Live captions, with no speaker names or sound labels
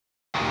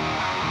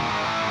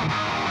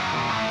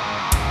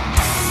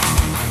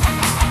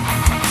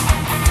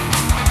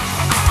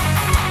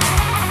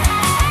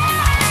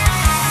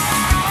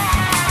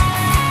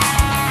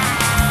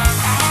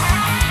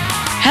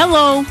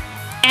Hello,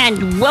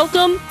 and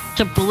welcome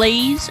to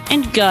Blaze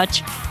and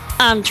Guts.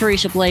 I'm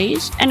Teresa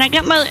Blaze, and I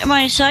got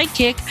my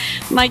sidekick,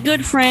 my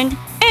good friend,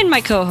 and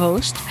my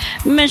co-host,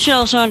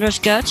 Michelle Saunders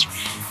Guts.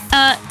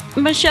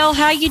 Michelle,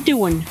 how you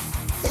doing?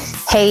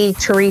 Hey,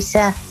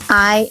 Teresa.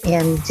 I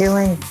am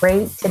doing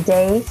great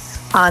today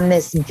on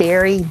this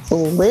very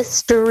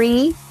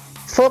blistery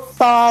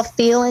football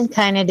feeling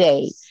kind of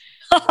day.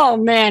 Oh,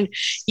 man.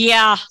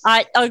 Yeah,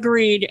 I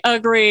agreed.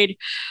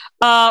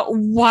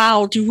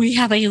 Wow, do we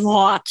have a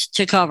lot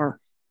to cover?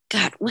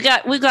 God,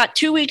 we got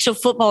 2 weeks of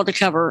football to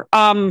cover.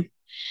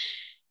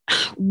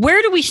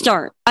 Where do we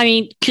start? I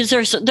mean, because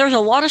there's a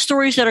lot of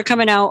stories that are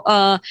coming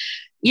out.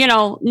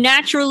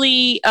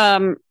 Naturally,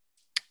 a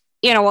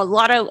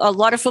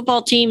lot of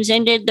football teams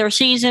ended their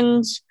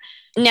seasons,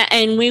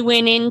 and we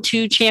went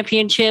into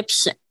championship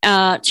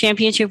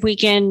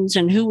weekends,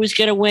 and who was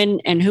going to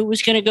win, and who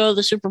was going to go to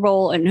the Super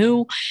Bowl, and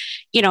who,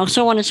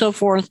 so on and so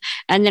forth.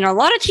 And then a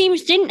lot of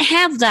teams didn't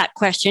have that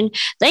question.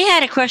 They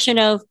had a question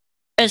of,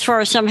 as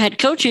far as some head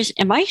coaches,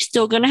 am I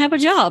still going to have a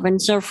job?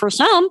 And so for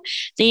some,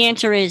 the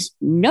answer is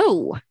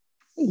no.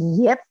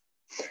 Yep,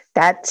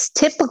 that's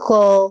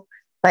typical.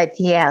 But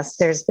yes,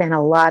 there's been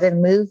a lot of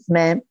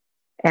movement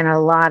and a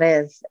lot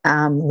of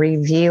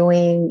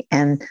reviewing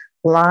and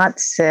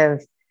lots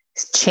of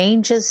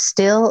changes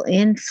still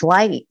in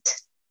flight.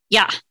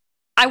 Yeah.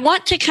 I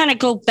want to kind of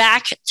go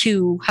back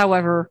to,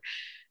 however,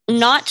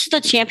 not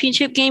the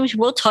championship games.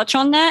 We'll touch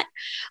on that,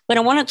 but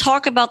I want to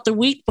talk about the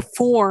week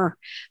before,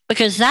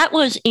 because that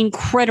was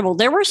incredible.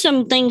 There were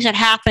some things that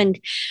happened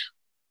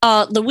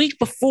the week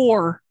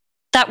before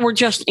that were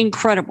just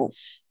incredible.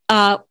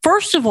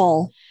 First of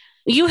all,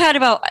 you had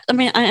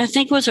I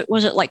think was it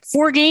like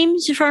 4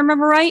 games, if I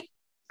remember right?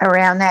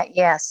 Around that,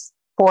 yes.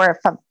 4 or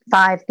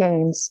 5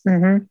 games.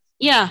 Mm-hmm.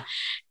 Yeah.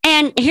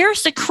 And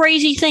here's the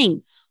crazy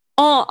thing.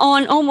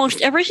 On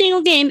almost every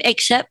single game,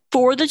 except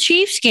for the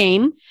Chiefs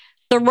game,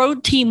 the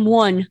road team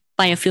won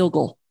by a field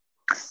goal.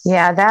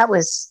 Yeah, that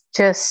was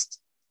just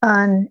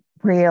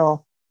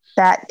unreal.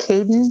 That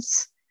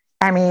cadence,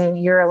 I mean,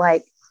 you're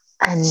like,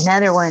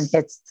 another one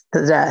hits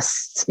the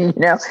dust,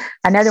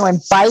 another one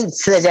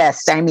bites the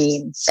dust. I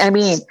mean,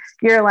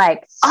 you're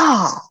like,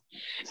 oh.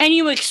 And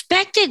you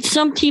expected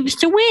some teams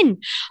to win.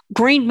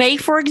 Green Bay,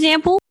 for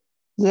example.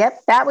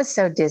 Yep, that was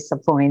so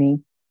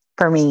disappointing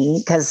for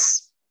me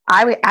because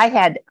I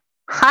had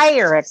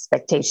higher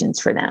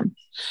expectations for them.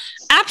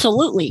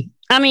 Absolutely.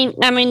 I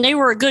mean, they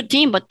were a good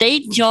team, but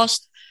they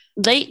just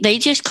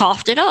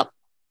coughed it up.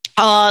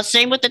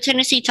 Same with the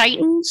Tennessee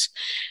Titans.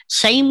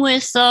 Same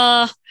with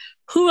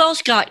who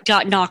else got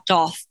knocked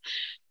off?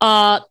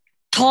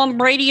 Tom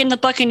Brady and the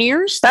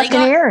Buccaneers.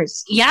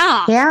 Buccaneers.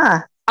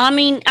 Yeah. I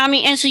mean,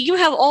 and so you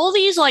have all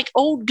these like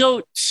old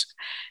goats,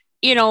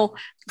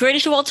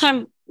 greatest of all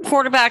time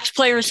quarterbacks,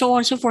 players, so on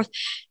and so forth,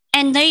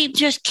 and they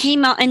just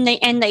came out and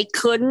they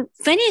couldn't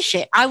finish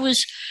it. I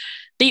was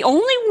the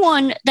only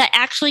one that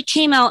actually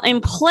came out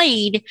and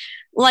played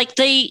like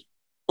as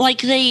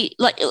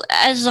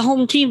the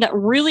home team that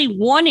really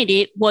wanted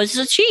it was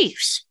the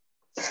Chiefs.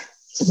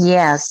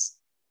 Yes,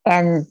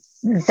 and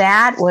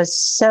that was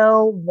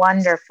so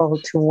wonderful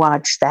to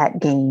watch that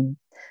game.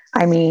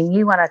 I mean,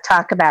 you want to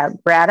talk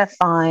about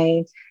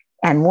gratifying,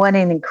 and what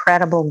an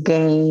incredible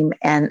game.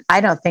 And I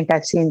don't think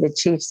I've seen the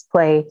Chiefs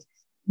play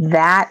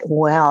that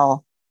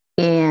well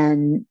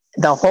in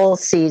the whole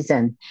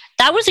season.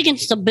 That was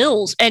against the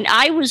Bills. And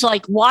I was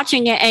like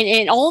watching it, and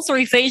in all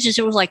 3 phases,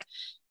 it was like,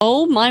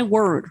 oh my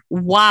word.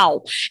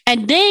 Wow.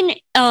 And then,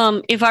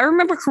 if I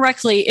remember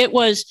correctly,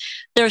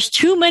 there's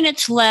 2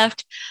 minutes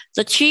left.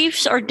 The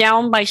Chiefs are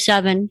down by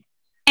 7.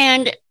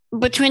 And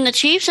between the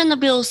Chiefs and the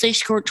Bills, they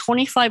scored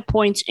 25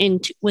 points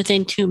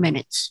within 2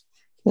 minutes.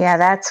 Yeah,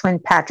 that's when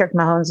Patrick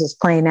Mahomes is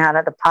playing out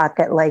of the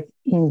pocket like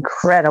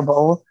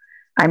incredible.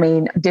 I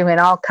mean, doing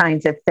all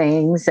kinds of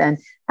things. And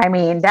I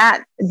mean,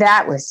 that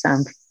was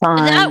some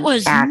fun. That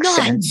was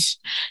action. Nuts.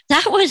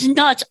 That was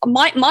nuts.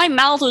 My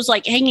mouth was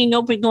like hanging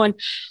open going,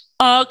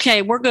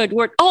 okay, we're good.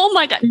 Oh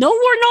my God. No,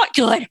 we're not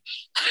good.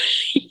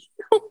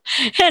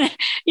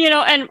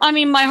 and I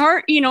mean, my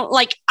heart,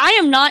 like I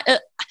am not,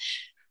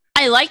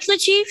 I like the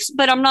Chiefs,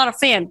 but I'm not a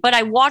fan. But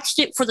I watched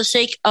it for the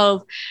sake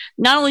of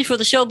not only for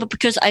the show, but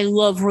because I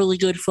love really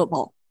good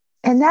football.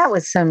 And that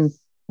was some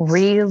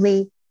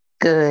really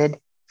good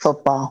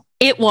football.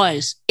 It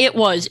was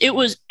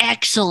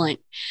excellent.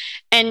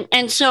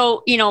 And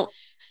so,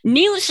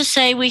 needless to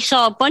say, we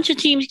saw a bunch of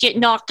teams get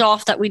knocked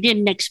off that we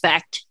didn't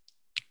expect.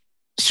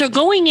 So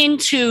going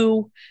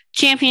into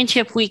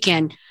championship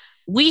weekend,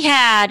 we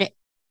had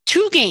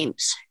 2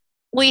 games.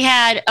 We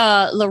had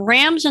the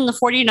Rams and the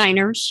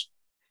 49ers.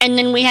 And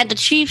then we had the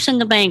Chiefs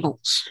and the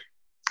Bengals.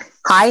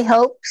 High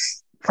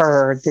hopes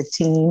for the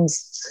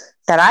teams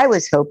that I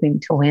was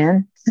hoping to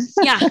win.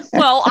 Yeah,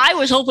 well, I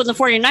was hoping the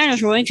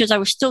 49ers would win because I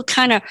was still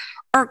kind of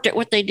irked at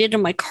what they did to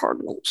my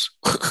Cardinals.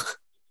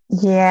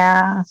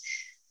 Yeah.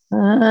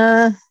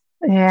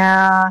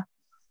 Yeah.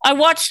 I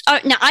watched,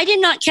 now I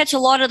did not catch a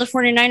lot of the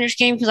 49ers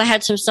game because I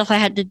had some stuff I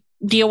had to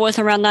deal with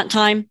around that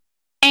time.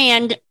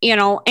 And,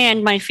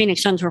 and my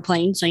Phoenix Suns were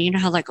playing. So you know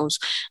how that goes.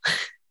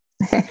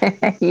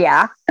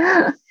 Yeah.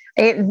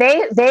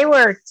 They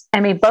were,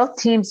 both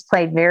teams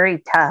played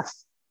very tough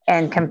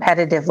and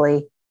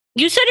competitively.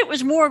 You said it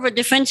was more of a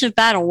defensive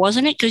battle,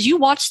 wasn't it? Because you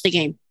watched the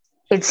game.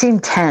 It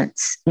seemed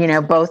tense,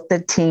 both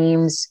the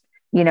teams,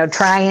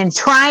 trying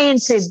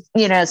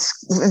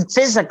to,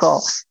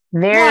 physical,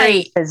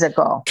 very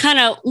physical. Kind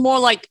of more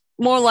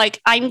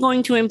like I'm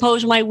going to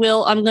impose my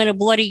will. I'm going to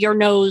bloody your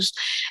nose,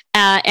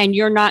 and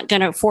you're not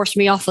going to force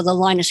me off of the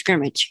line of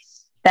scrimmage.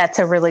 That's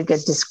a really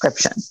good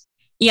description.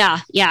 Yeah,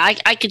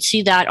 I could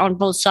see that on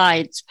both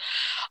sides.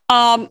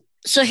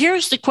 So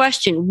here's the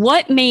question.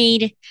 What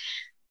made,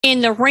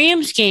 in the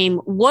Rams game,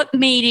 what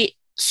made it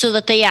so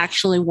that they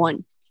actually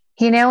won?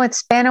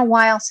 It's been a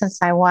while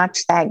since I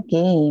watched that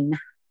game.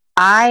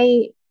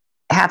 I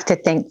have to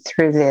think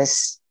through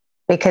this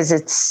because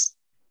it's,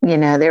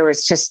 there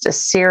was just a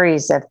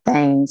series of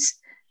things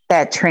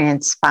that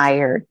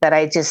transpired that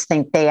I just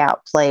think they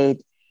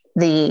outplayed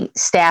the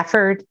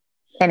Stafford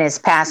in his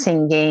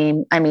passing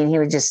game. He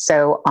was just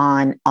so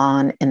on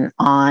and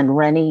on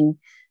running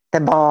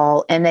the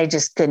ball, and they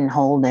just couldn't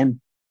hold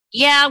him.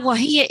 Yeah, well,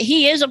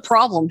 he is a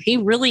problem. He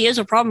really is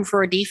a problem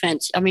for a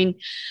defense.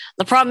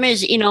 The problem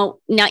is, and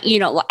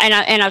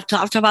I've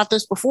talked about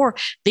this before.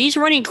 These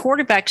running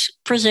quarterbacks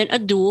present a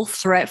dual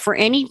threat for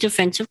any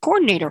defensive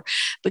coordinator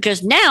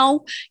because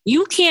now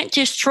you can't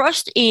just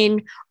trust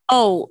in,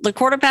 the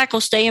quarterback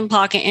will stay in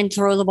pocket and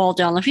throw the ball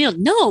down the field.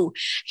 No,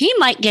 he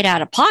might get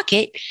out of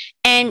pocket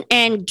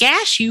and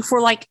gash you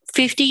for like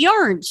 50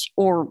 yards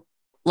or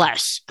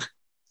less.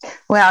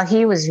 Well,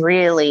 he was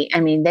really,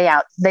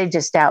 they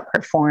just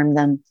outperformed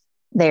them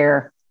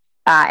there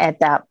at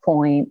that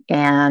point.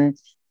 And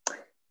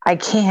I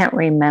can't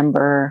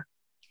remember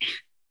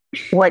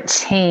what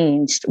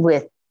changed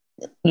with,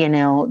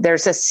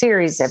 there's a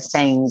series of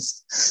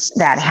things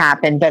that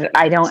happened, but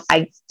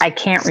I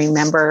can't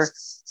remember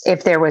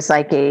if there was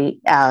like a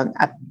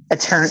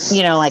turn,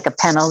 like a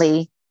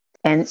penalty.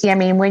 And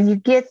when you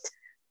get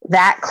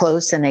that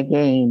close in a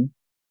game,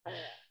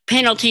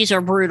 penalties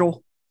are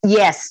brutal.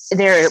 Yes,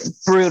 they're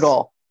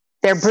brutal.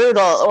 They're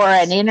brutal, or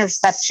an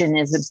interception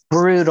is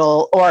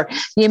brutal, or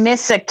you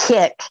miss a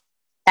kick.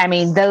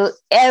 Every little,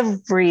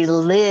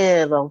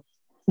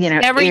 everything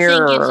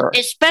error.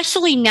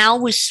 Especially now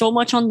with so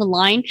much on the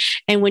line.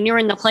 And when you're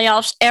in the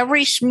playoffs,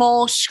 every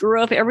small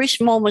screw up, every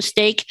small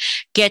mistake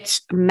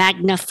gets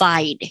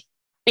magnified.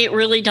 It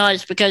really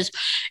does, because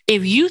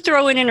if you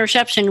throw an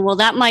interception, well,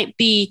 that might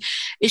be,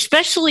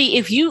 especially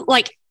if you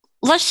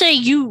let's say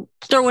you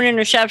throw an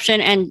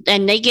interception and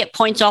they get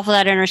points off of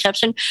that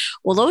interception.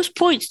 Well, those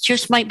points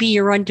just might be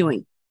your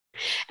undoing.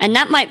 And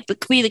that might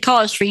be the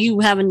cause for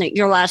you having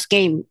your last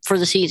game for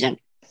the season.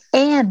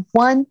 And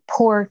one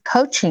poor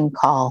coaching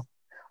call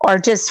or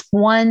just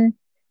one,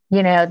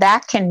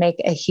 that can make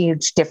a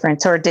huge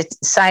difference, or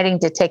deciding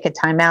to take a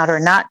timeout or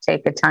not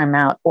take a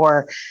timeout,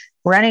 or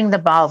running the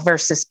ball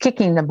versus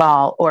kicking the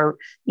ball, or,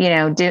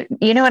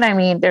 what I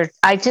mean?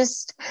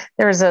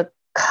 There's a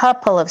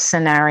couple of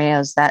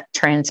scenarios that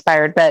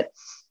transpired, but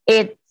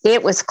it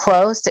was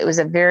close. It was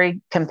a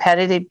very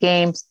competitive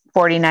game.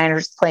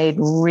 49ers played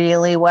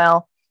really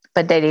well,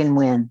 but they didn't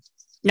win.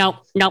 Nope.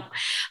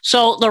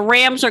 So the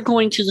Rams are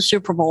going to the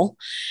Super Bowl,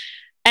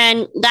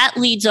 and that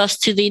leads us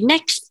to the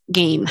next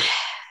game,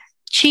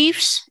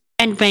 Chiefs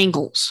and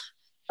Bengals.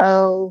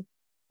 Oh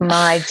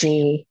my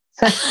gee.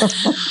 Let's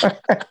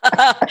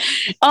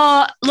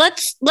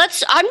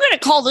I'm going to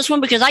call this one,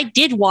 because I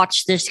did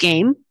watch this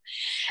game,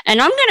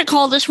 and I'm going to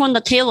call this one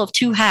the tale of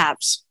two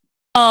halves.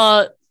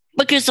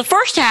 Because the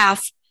first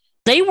half,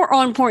 they were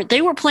on point.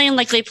 They were playing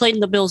like they played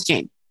in the Bills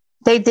game.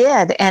 They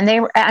did. And they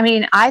were,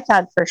 I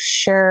thought for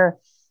sure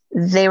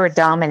they were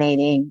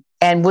dominating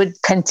and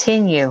would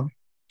continue.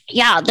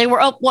 Yeah. They were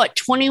up,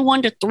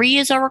 21-3,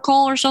 as I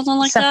recall, or something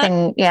like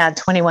that? Yeah.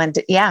 21.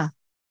 Yeah.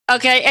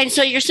 Okay. And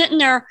so you're sitting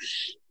there,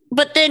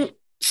 but then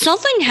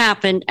something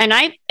happened. And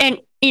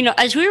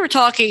as we were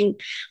talking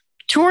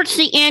towards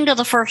the end of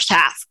the first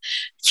half,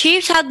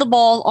 Chiefs had the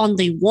ball on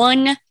the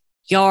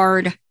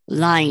 1-yard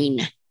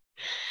line.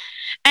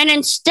 And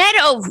instead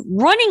of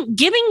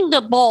giving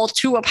the ball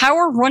to a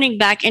power running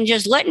back and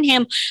just letting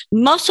him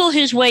muscle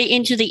his way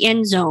into the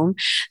end zone,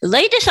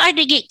 they decided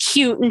to get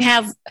cute and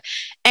have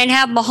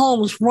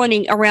Mahomes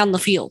running around the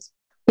field.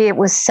 It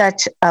was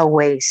such a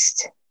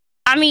waste.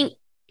 And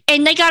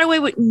they got away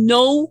with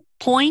no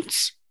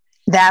points.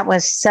 That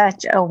was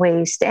such a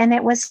waste, and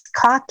it was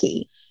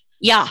cocky.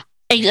 Yeah,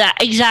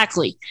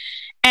 exactly.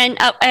 And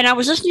I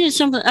was listening to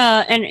something,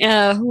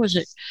 who was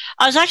it?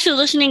 I was actually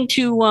listening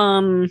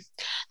to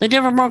the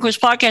Denver Broncos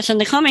podcast,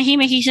 and the comment he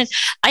made, he said,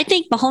 I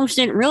think Mahomes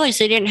didn't realize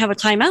they didn't have a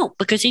timeout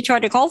because he tried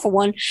to call for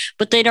one,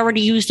 but they'd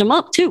already used them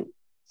up too.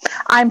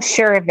 I'm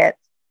sure of it.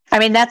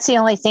 That's the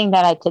only thing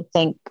that I could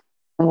think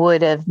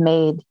would have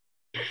made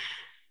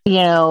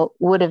a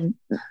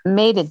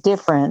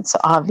difference,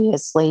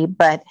 obviously.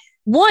 But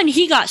one,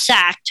 he got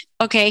sacked.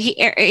 Okay,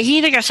 he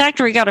either got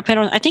sacked or he got a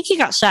penalty. I think he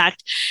got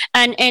sacked,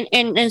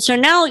 and so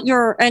now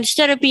you're,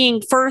 instead of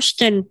being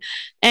first and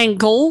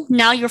goal,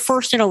 now you're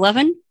first and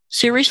 11.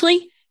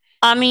 Seriously,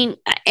 I mean,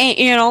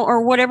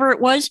 or whatever it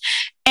was.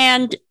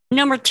 And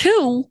number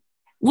two,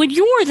 when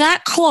you are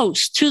that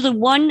close to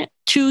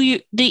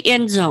the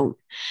end zone,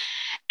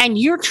 and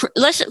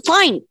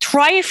fine,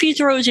 try a few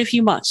throws if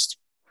you must.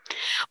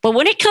 But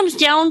when it comes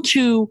down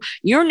to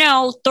you're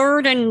now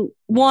 3rd and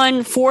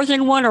 1, 4th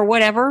and 1, or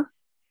whatever,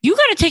 you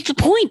got to take the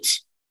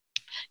points.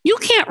 You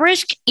can't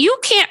risk. You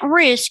got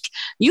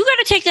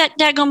to take that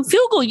daggum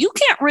field goal. You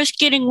can't risk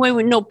getting away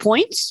with no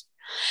points.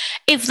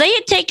 If they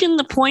had taken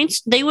the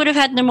points, they would have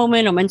had the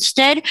momentum.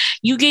 Instead,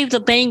 you gave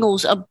the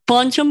Bengals a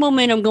bunch of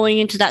momentum going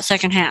into that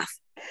second half.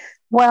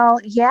 Well,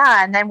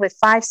 yeah. And then with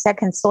 5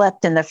 seconds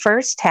left in the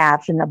first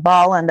half and the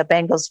ball on the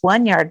Bengals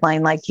 1 yard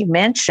line, like you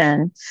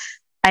mentioned,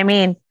 I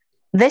mean,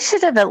 they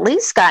should have at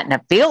least gotten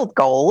a field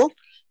goal.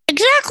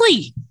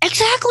 Exactly.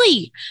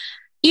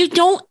 You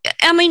don't,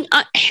 I mean,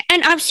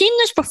 and I've seen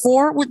this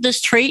before with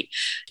this trait.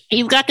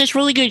 You've got this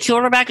really good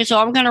quarterback, and so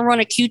I'm going to run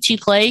a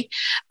QT play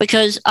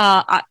because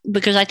I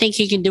think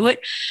he can do it.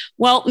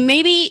 Well,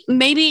 maybe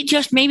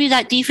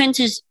that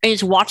defense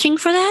is watching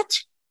for that.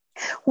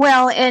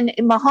 Well, and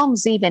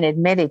Mahomes even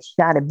admitted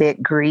he got a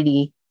bit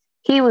greedy.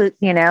 He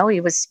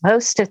was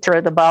supposed to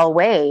throw the ball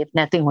away if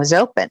nothing was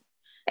open.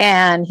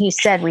 And he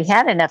said, we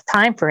had enough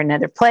time for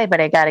another play,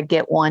 but I got to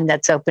get one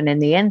that's open in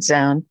the end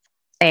zone.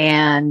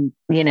 And,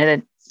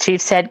 the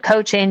Chiefs head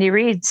coach, Andy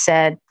Reid,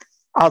 said,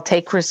 I'll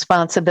take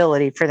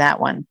responsibility for that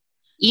one.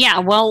 Yeah,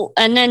 well,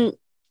 and then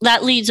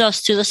that leads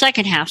us to the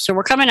second half. So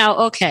we're coming out,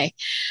 okay.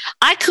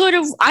 I could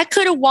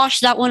have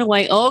washed that one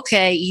away.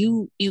 Okay,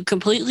 you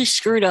completely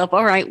screwed up.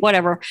 All right,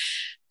 whatever.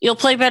 You'll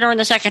play better in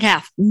the second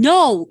half.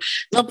 No,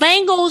 the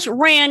Bengals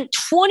ran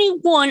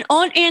 21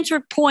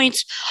 unanswered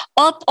points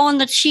up on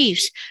the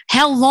Chiefs.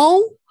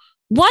 Hello?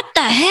 What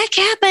the heck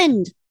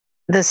happened?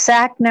 The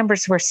sack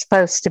numbers were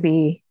supposed to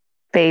be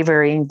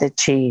favoring the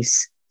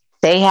Chiefs.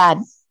 They had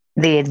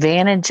the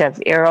advantage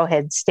of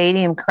Arrowhead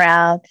Stadium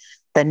crowd,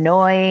 the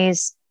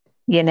noise,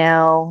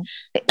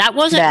 That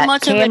wasn't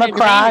much of an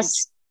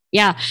advantage.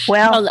 Yeah.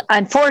 Well,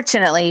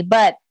 unfortunately,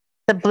 but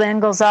the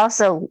Bengals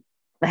also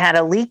had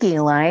a leaky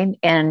line,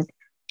 and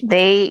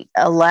they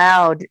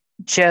allowed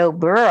Joe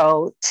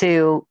Burrow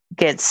to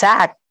get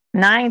sacked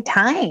 9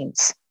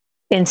 times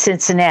in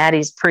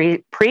Cincinnati's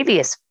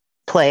previous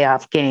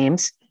playoff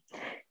games.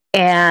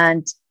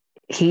 And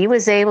he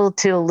was able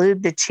to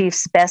elude the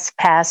Chiefs' best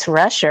pass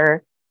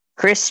rusher,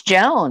 Chris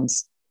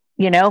Jones,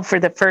 for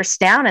the first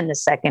down in the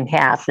second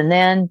half. And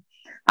then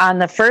on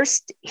the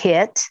first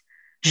hit,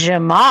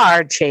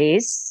 Jamar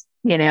Chase,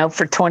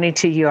 for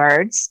 22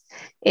 yards.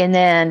 And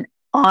then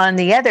on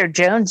the other,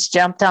 Jones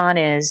jumped on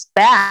his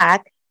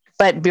back,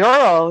 but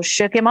Burrow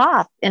shook him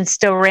off and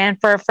still ran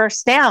for a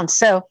first down.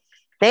 So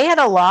they had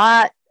a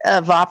lot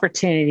of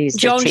opportunities.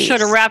 Jones should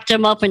have wrapped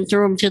him up and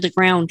threw him to the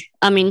ground.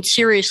 I mean,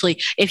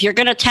 seriously, if you're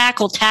going to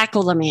tackle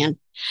the man.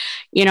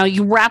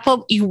 You wrap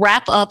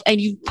up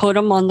and you put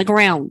him on the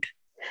ground.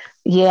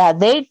 Yeah,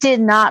 they did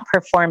not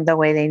perform the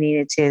way they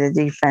needed to, the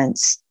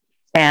defense.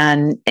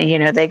 And,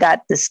 they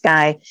got this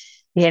guy,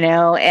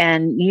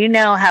 and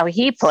how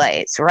he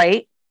plays,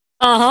 right?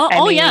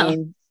 Yeah.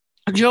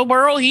 Joe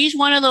Burrow, he's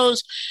one of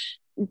those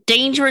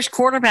dangerous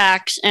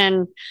quarterbacks.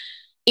 And,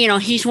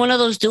 he's one of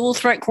those dual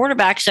threat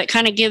quarterbacks that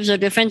kind of gives a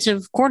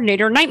defensive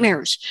coordinator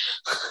nightmares.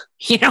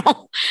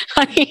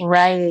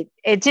 Right.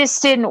 It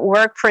just didn't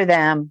work for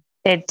them.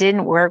 Yep.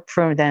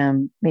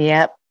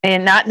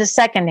 And not in the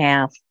second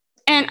half.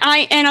 And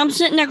I'm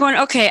sitting there going,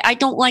 okay, I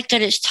don't like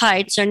that it's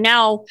tied. So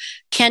now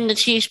can the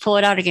Chiefs pull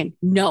it out again?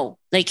 No,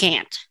 they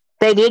can't.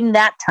 They didn't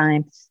that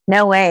time.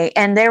 No way.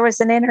 And there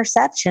was an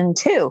interception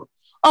too.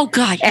 Oh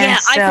God. Yeah.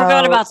 I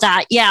forgot about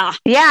that. Yeah.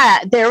 Yeah.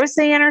 There was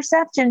the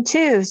interception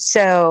too.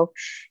 So,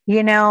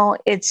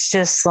 it's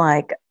just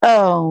like,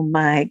 oh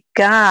my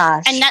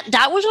gosh. And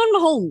that was on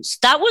Mahomes.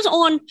 That was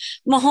on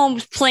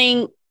Mahomes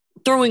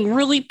throwing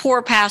really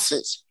poor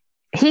passes.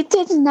 He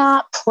did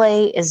not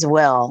play as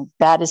well.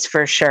 That is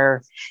for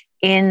sure.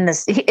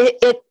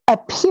 It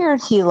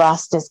appeared he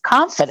lost his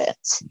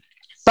confidence,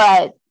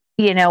 but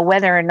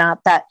whether or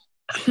not that.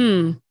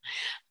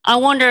 I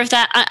wonder if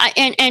that.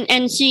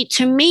 And see,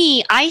 to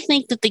me, I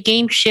think that the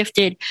game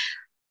shifted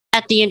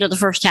at the end of the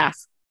first half.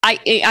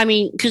 I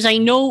mean, because I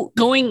know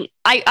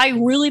I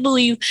really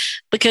believe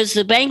because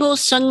the Bengals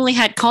suddenly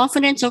had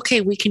confidence.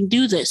 Okay, we can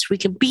do this. We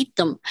can beat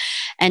them.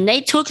 And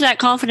they took that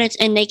confidence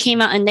and they came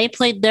out and they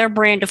played their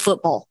brand of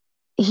football.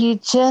 You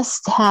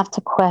just have to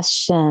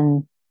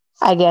question,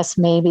 I guess,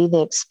 maybe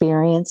the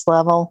experience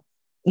level.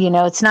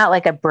 It's not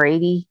like a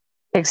Brady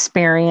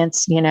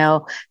experience.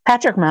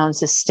 Patrick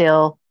Mahomes is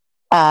still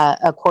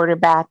a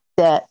quarterback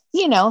that,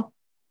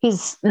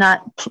 he's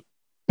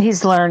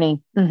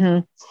learning. Mm-hmm.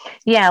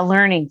 Yeah,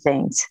 learning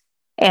things.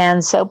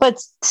 And but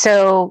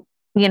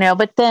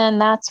then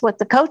that's what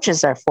the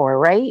coaches are for,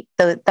 right?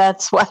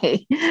 That's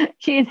why,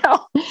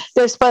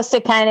 they're supposed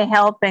to kind of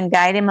help and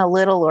guide him a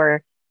little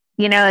or,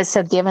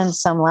 so give him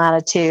some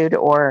latitude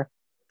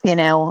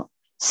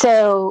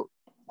so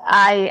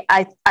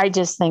I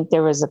just think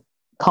there was a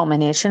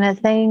culmination of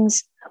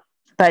things,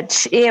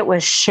 but it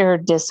was sure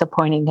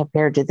disappointing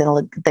compared to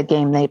the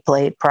game they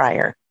played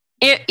prior.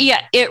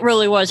 It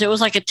really was. It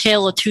was like a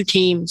tale of two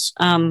teams.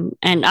 And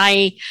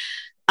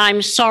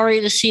I'm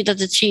sorry to see that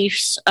the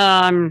Chiefs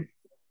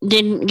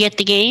didn't get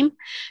the game.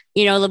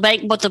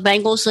 But the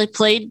Bengals, they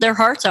played their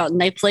hearts out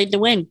and they played to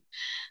win.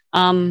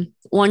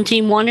 One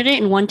team wanted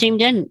it and one team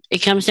didn't. It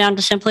comes down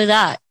to simply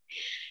that,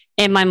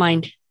 in my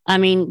mind. I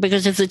mean,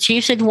 because if the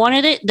Chiefs had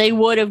wanted it, they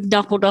would have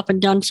knuckled up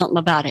and done something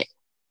about it.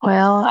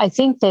 Well, I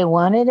think they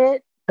wanted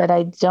it, but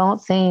I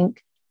don't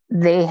think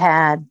they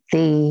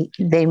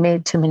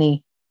made too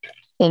many,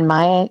 in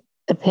my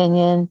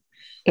opinion,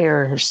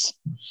 errors.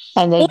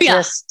 And they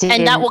just didn't.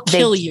 And that will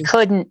kill you.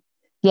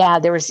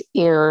 There was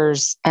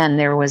errors, and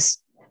there was,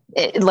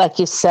 like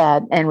you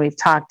said, and we've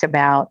talked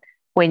about,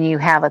 when you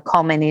have a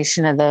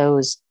culmination of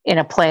those in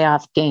a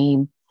playoff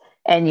game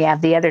and you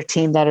have the other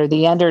team that are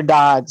the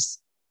underdogs,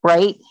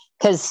 right?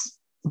 Because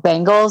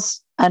Bengals,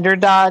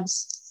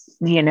 underdogs,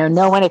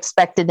 no one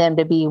expected them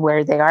to be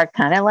where they are,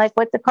 kind of like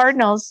what the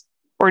Cardinals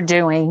were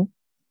doing,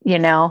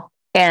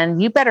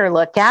 and you better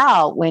look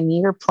out when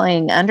you're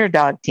playing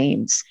underdog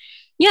teams.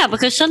 Yeah,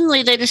 because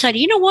suddenly they decide,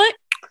 you know what?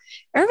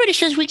 Everybody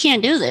says we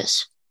can't do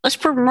this. Let's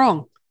prove them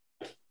wrong.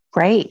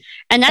 Right.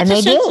 And that's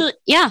essentially,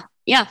 yeah.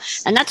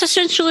 And that's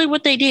essentially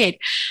what they did,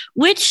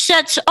 which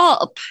sets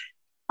up,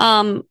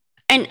 and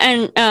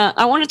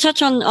I want to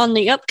touch on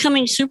the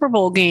upcoming Super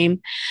Bowl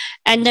game,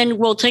 and then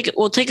we'll take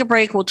a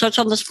break. We'll touch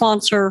on the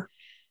sponsor.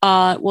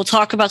 We'll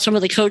talk about some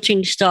of the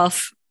coaching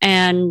stuff,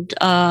 and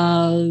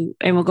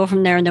we'll go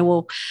from there, and then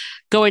we'll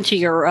go into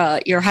your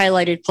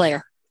highlighted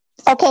player.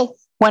 Okay.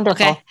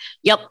 Wonderful. Okay.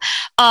 Yep.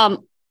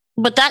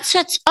 But that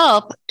sets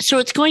up, so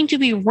it's going to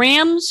be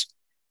Rams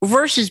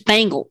versus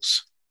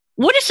Bengals.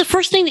 What is the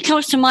first thing that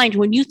comes to mind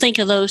when you think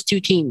of those two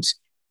teams?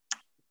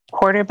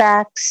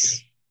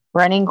 Quarterbacks,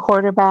 running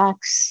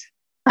quarterbacks,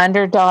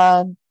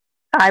 underdog.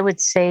 I would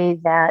say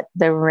that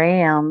the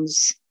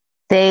Rams,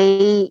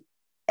 they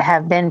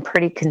have been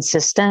pretty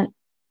consistent,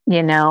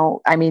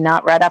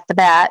 not right off the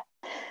bat.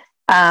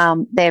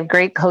 They have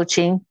great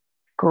coaching,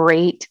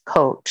 great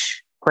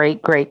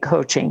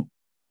coaching.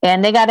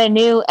 And they got a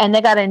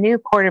new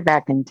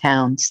quarterback in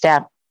town.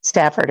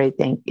 Stafford, I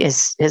think,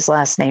 is his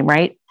last name,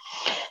 right?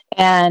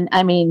 And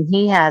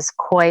he has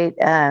quite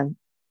an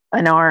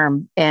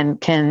arm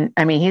and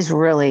he's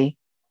really,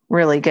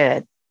 really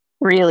good,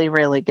 really,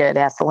 really good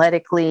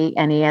athletically.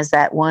 And he has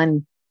that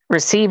one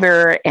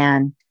receiver.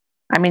 And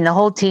the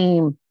whole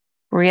team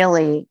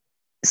really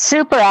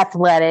super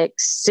athletic,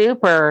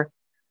 super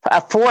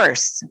a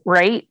force,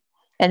 right?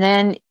 And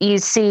then you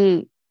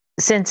see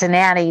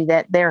Cincinnati,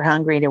 that they're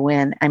hungry to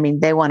win.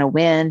 They want to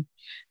win.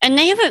 And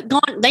they haven't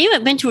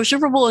been to a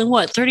Super Bowl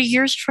in 30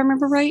 years, if I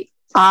remember right?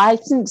 I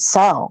think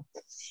so.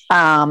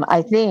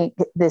 I think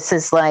this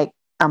is like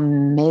a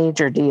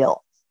major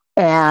deal.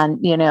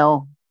 And,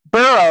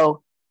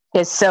 Burrow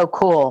is so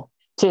cool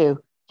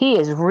too. He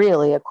is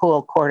really a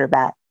cool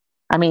quarterback.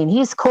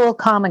 He's cool,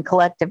 calm, and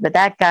collected, but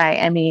that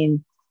guy,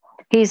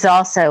 he's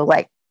also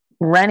like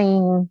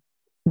running,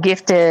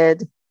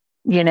 gifted,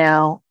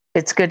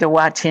 it's good to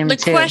watch him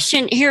too.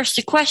 Here's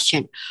the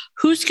question.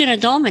 Who's going to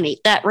dominate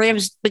that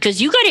Rams?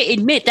 Because you got to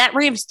admit that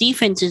Rams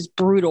defense is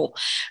brutal.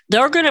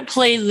 They're going to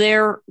play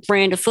their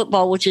brand of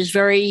football, which is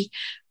very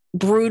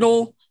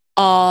brutal.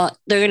 They're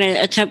going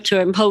to attempt to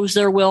impose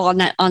their will on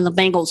the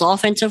Bengals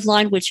offensive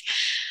line, which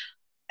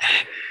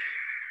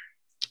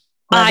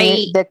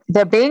the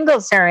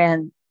Bengals are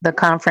in the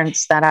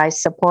conference that I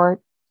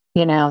support,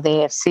 the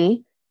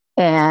AFC.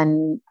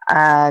 And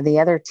the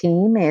other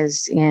team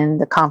is in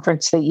the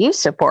conference that you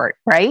support,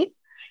 right?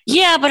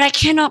 Yeah, but I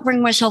cannot bring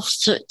myself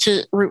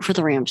to root for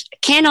the Rams. I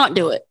cannot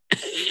do it.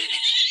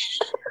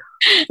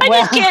 I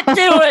just can't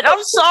do it.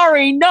 I'm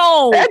sorry.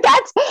 No.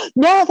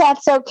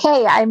 That's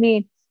okay. I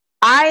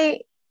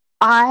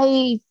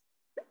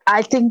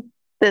think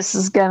this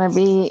is going to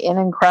be an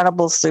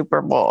incredible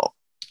Super Bowl.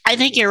 I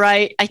think you're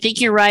right. I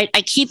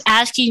keep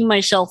asking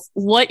myself,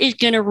 what is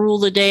going to rule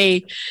the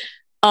day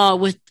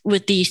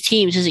with these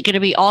teams? Is it going to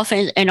be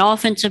an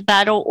offensive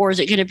battle, or is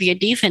it going to be a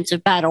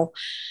defensive battle?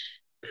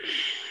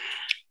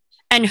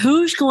 And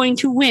who's going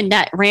to win,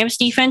 that Rams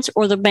defense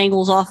or the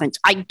Bengals offense?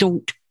 I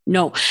don't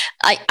know.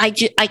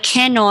 I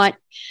cannot.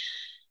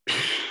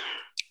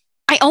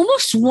 I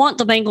almost want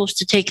the Bengals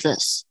to take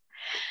this.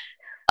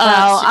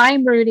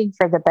 I'm rooting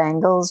for the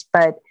Bengals,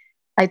 but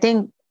I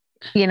think,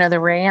 the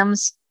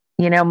Rams,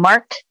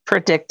 Mark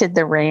predicted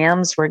the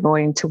Rams were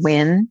going to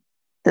win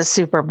the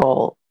Super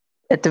Bowl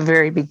at the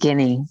very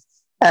beginning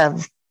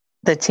of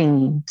the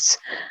teams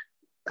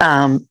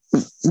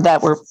that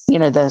were,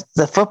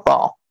 the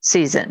football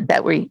season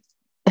that we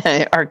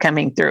are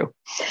coming through.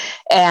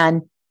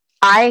 And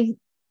I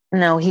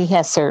know he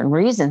has certain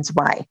reasons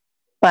why,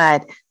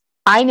 but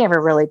I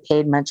never really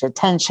paid much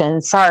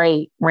attention.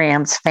 Sorry,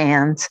 Rams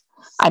fans.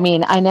 I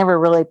never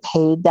really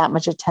paid that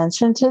much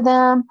attention to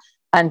them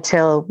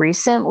until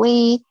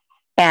recently.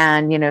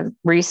 and,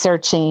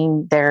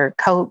 researching their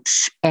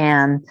coach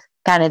and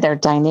kind of their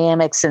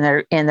dynamics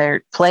and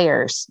their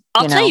players.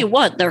 I'll tell you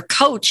what, their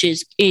coach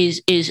is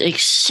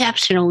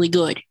exceptionally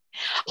good.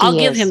 I'll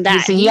give him that.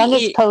 He's the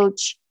youngest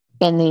coach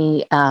in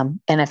the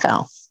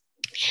NFL.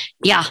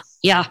 Yeah.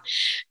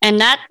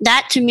 And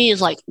that to me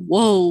is like,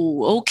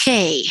 whoa,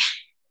 okay.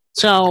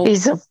 So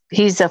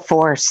he's a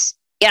force.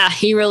 Yeah,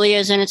 he really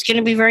is. And it's going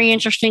to be very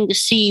interesting to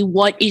see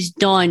what is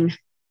done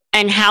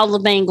and how the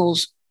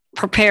Bengals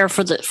prepare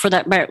for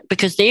that,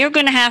 because they are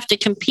going to have to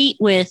compete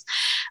with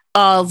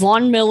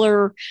Von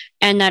Miller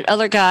and that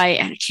other guy.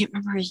 And I can't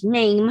remember his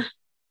name.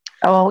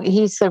 Oh,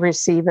 he's the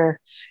receiver.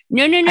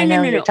 No.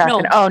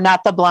 Oh,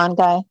 not the blonde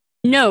guy.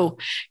 No.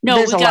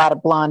 There's a lot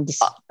of blondes,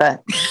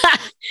 but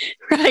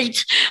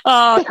right.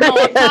 No,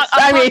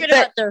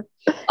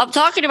 I'm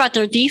talking about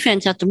their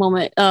defense at the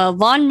moment.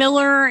 Von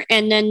Miller,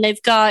 and then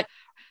they've got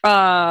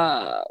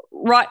McDonald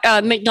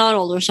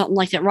or something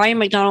like that. Ryan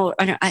McDonald,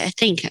 I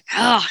think.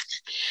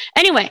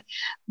 Anyway,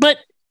 but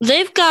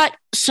they've got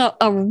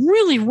a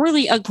really,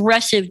 really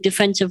aggressive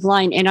defensive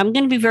line, and I'm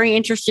going to be very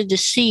interested to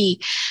see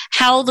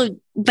how the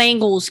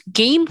Bengals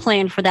game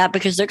plan for that,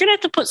 because they're going to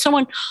have to put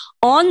someone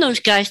on those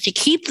guys to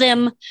keep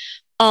them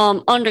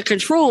under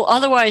control.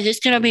 Otherwise, it's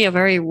going to be a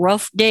very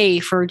rough day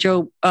for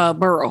Joe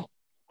Burrow.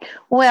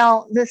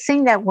 Well, the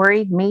thing that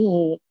worried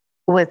me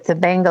with the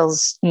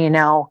Bengals,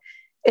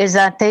 is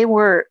that they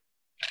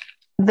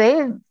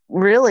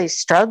really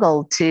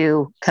struggled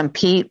to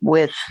compete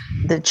with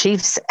the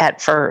Chiefs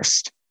at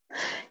first.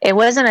 It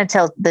wasn't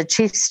until the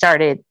Chiefs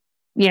started,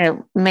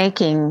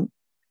 making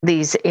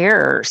these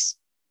errors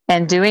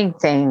and doing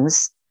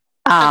things.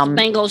 The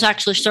Bengals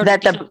actually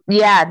started.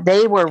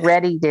 They were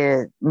ready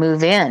to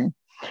move in.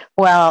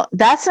 Well,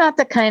 that's not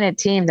the kind of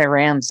team the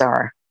Rams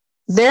are.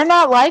 They're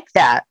not like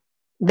that.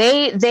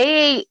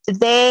 They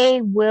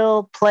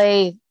will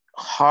play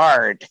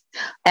hard.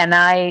 And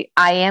I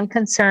am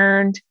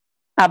concerned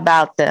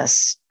about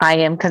this. I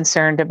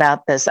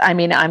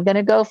mean, I'm going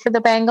to go for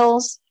the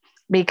Bengals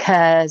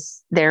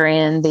because they're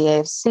in the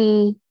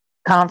AFC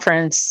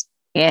conference,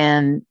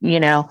 and,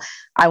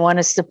 I want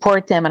to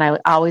support them. And I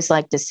always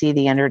like to see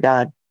the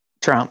underdog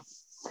trump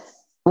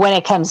when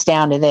it comes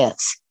down to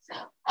this.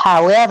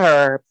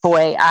 However,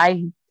 boy,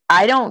 I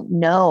don't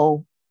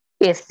know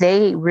if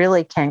they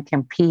really can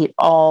compete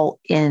all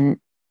in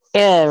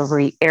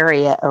every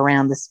area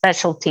around the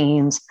special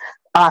teams,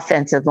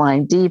 offensive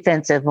line,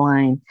 defensive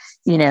line,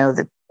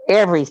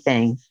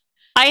 everything.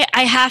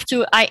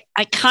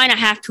 I kind of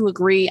have to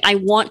agree. I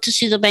want to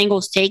see the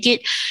Bengals take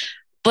it,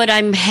 but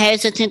I'm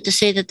hesitant to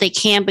say that they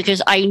can,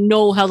 because I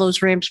know how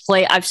those Rams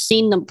play. I've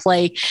seen them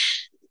play.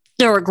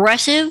 They're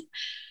aggressive.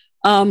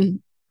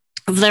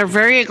 They're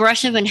very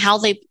aggressive in how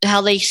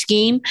they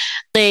scheme.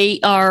 They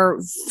are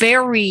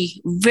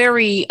very,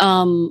 very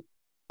I'm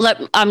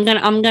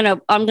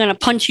gonna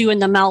punch you in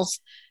the mouth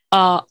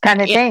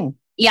kind of thing.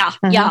 Yeah,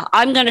 mm-hmm. Yeah.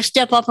 I'm gonna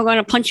step up. I'm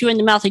gonna punch you in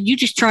the mouth, and you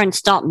just try and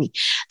stop me.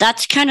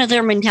 That's kind of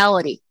their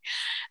mentality.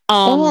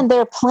 And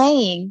they're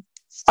playing.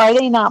 Are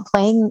they not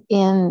playing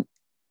in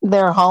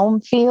their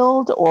home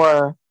field,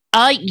 or?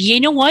 You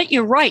know what?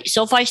 You're right.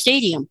 SoFi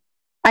Stadium.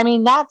 I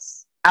mean,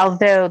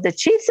 although the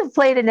Chiefs have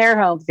played in their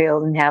home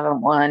field and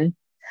haven't won,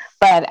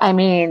 but I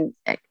mean,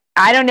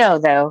 I don't know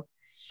though.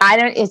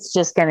 It's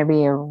just going to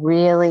be a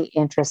really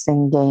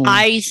interesting game.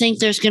 I think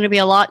there's going to be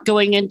a lot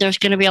going in. There's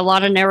going to be a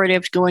lot of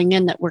narratives going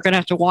in that we're going to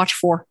have to watch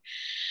for.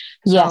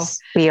 Yes,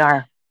 we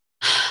are.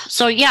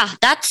 So yeah,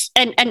 that's,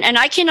 and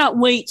I cannot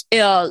wait,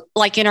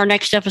 like in our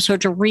next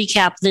episode, to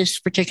recap this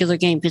particular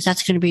game, because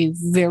that's going to be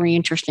very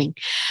interesting.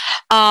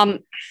 And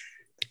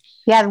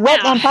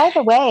by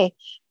the way,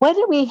 what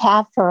do we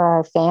have for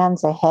our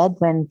fans ahead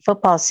when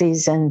football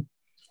season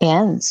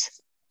ends?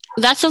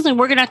 That's something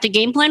we're going to have to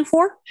game plan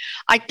for.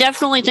 I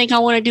definitely think I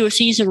want to do a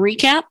season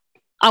recap.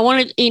 I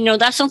want to,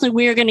 that's something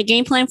we are going to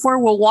game plan for.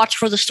 We'll watch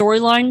for the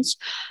storylines,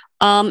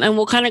 and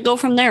we'll kind of go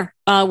from there.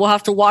 We'll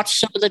have to watch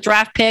some of the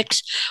draft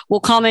picks.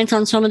 We'll comment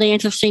on some of the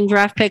interesting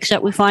draft picks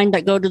that we find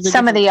that go to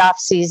some of the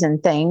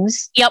off-season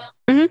things. Yep.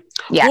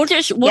 Mm-hmm. Yeah.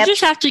 We'll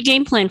just have to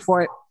game plan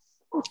for it.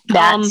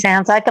 That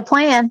sounds like a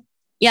plan.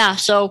 Yeah.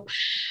 So,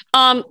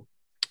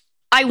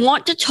 I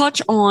want to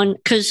touch on,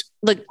 because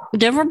the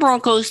Denver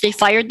Broncos, they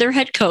fired their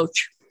head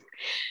coach,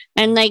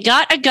 and they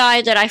got a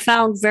guy that I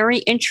found very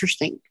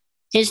interesting.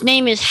 His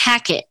name is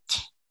Hackett.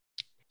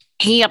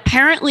 He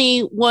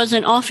apparently was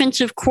an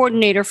offensive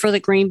coordinator for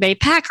the Green Bay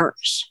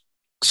Packers.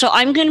 So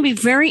I'm going to be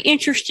very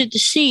interested to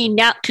see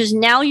now, because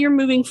now you're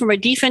moving from a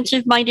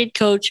defensive-minded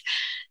coach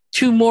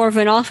to more of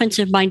an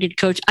offensive-minded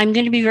coach. I'm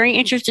going to be very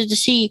interested to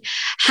see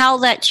how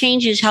that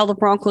changes how the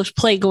Broncos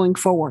play going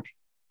forward.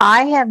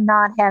 I have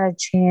not had a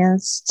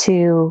chance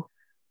to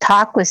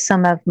talk with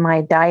some of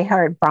my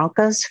diehard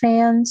Broncos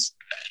friends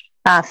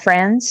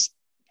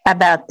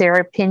about their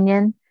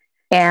opinion,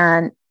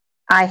 and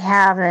I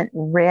haven't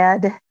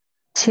read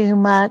too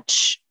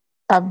much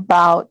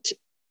about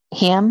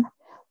him,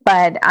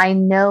 but I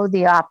know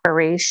the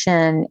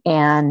operation,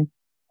 and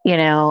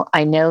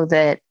I know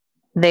that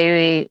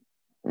they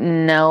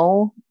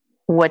know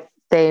what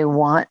they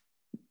want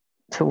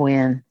to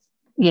win.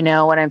 You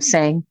know what I'm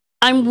saying?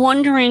 I'm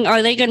wondering,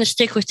 are they going to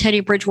stick with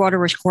Teddy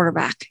Bridgewater as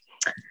quarterback?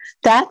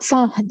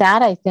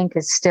 That I think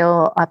is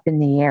still up in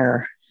the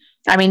air.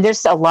 I mean,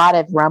 there's a lot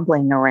of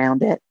rumbling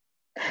around it.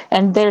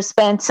 And there's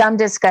been some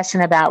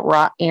discussion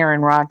about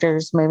Aaron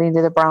Rodgers moving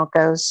to the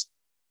Broncos.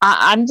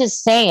 I'm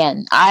just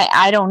saying,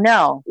 I don't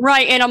know.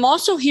 Right. And I'm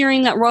also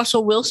hearing that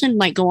Russell Wilson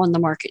might go on the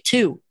market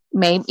too.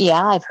 Maybe,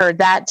 yeah, I've heard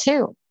that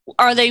too.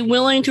 Are they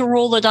willing to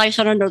roll the dice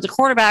on another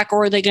quarterback,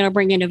 or are they going to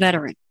bring in a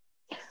veteran?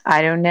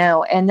 I don't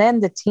know. And then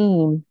the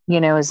team,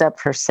 is up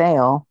for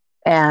sale.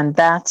 And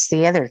that's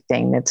the other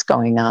thing that's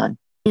going on.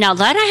 Now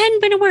that I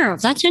hadn't been aware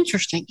of. That's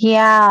interesting.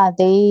 Yeah,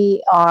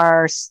 they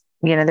are,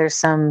 there's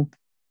some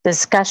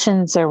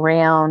discussions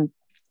around,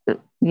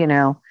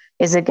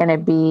 is it going to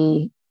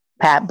be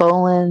Pat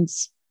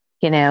Bolin's,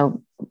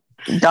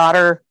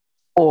 daughter,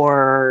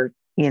 or,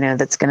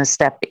 that's going to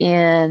step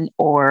in,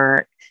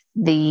 or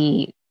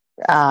the,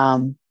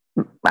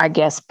 I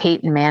guess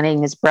Peyton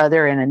Manning, his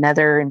brother, and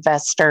another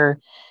investor.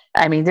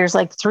 I mean, there's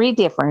like 4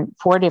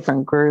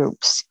 different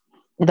groups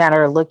that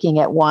are looking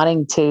at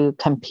wanting to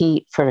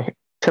compete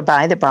to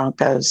buy the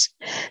Broncos.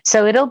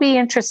 So it'll be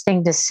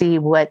interesting to see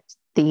what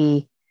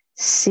the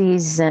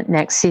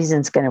next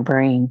season's going to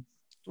bring.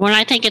 Well,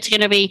 I think there's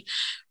going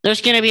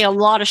to be a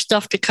lot of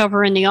stuff to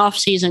cover in the off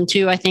season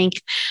too, I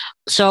think.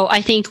 So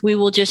I think we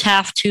will just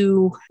have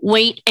to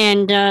wait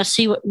and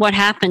see what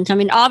happens. I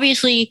mean,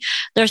 obviously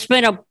there's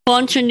been a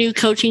bunch of new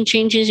coaching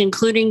changes,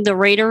 including the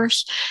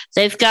Raiders.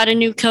 They've got a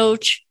new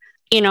coach.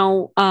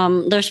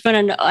 There's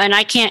been and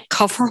I can't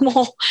cover them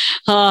all,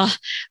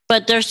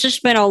 but there's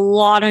just been a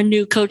lot of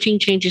new coaching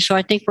changes. So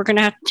I think we're going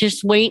to have to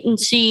just wait and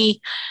see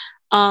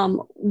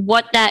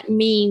what that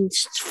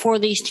means for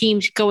these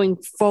teams going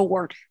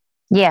forward.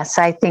 Yes,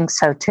 I think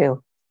so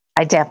too.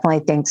 I definitely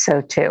think so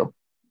too.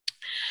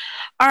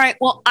 All right.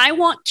 Well, I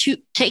want to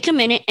take a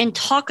minute and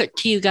talk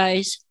to you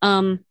guys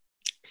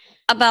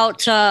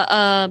about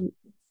Freedom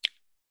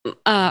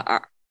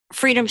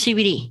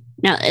CBD.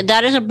 Now,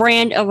 that is a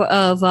brand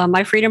of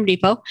My Freedom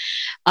Depot.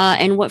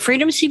 And what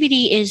Freedom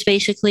CBD is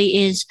basically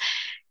is,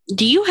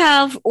 do you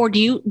have, or do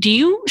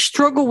you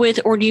struggle with,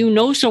 or do you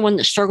know someone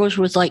that struggles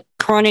with like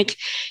chronic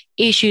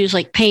issues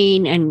like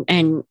pain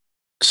and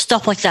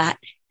stuff like that?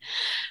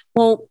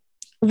 Well,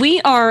 we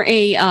are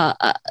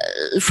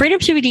Freedom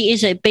CBD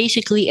is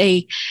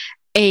basically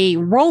a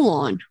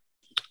roll-on.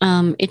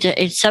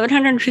 It's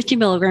 750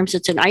 milligrams.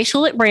 It's an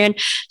isolate brand.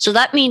 So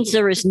that means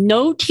there is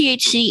no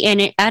THC in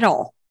it at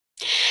all.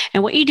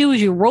 And what you do is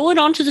you roll it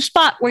onto the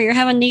spot where you're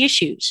having the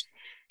issues.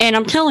 And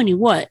I'm telling you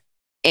what,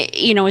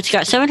 it's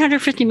got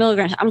 750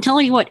 milligrams. I'm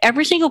telling you what,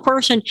 every single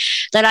person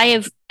that I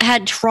have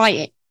had try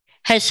it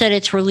has said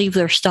it's relieved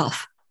their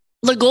stuff.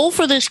 The goal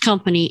for this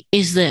company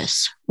is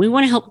this. We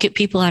want to help get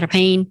people out of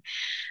pain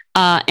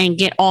and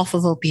get off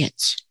of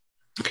opiates.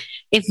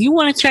 If you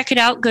want to check it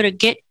out, go to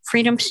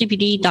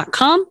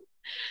getfreedomcbd.com,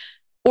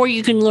 or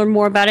you can learn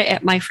more about it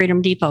at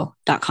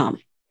myfreedomdepot.com.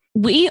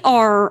 We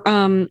are,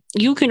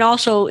 you can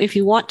also, if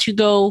you want to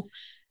go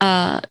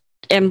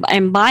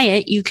and buy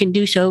it, you can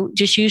do so.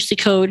 Just use the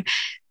code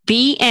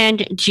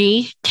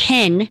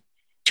B&G10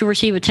 to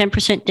receive a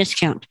 10%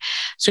 discount.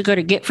 So go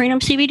to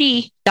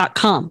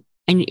getfreedomcbd.com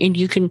and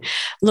you can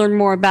learn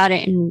more about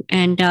it.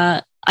 And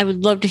I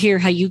would love to hear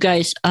how you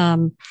guys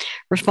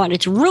respond.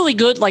 It's really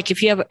good. Like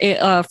if you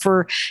have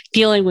for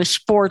dealing with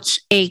sports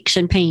aches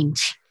and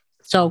pains.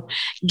 So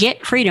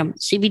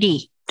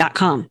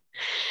getfreedomcbd.com.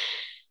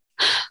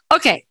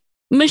 Okay,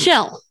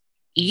 Michelle,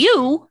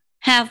 you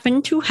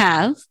happen to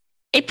have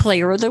a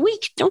player of the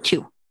week, don't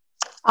you?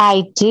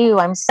 I do.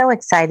 I'm so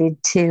excited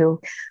to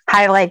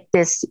highlight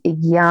this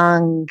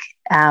young,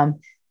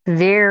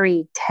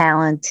 very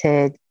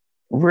talented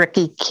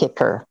rookie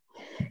kicker.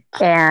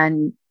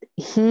 And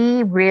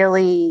he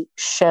really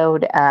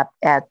showed up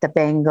at the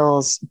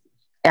Bengals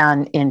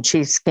in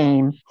Chiefs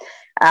game.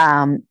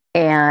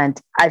 And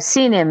I've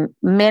seen him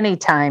many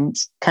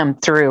times come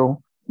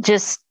through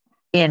just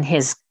in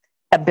his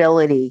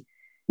ability,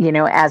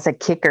 as a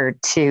kicker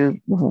to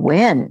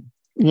win,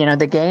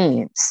 the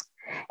games.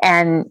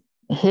 And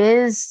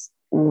his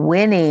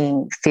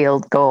winning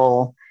field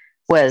goal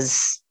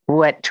was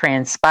what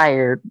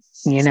transpired,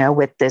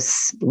 with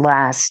this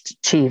last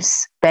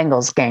Chiefs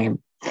Bengals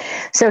game.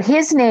 So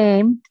his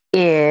name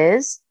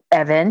is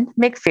Evan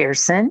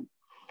McPherson.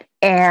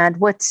 And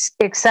what's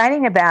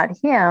exciting about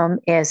him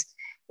is,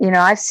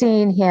 I've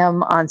seen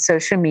him on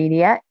social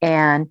media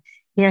and,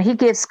 he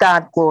gives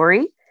God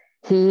glory.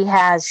 He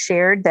has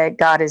shared that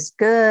God is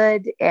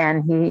good,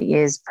 and he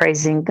is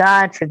praising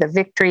God for the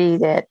victory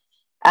that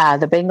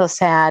the Bengals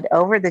had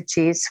over the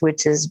Chiefs,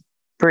 which is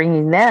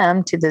bringing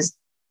them to the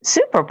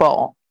Super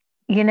Bowl.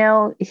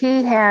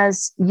 He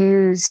has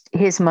used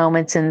his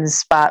moments in the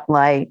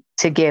spotlight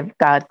to give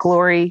God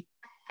glory.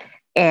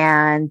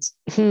 And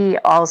he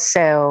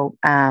also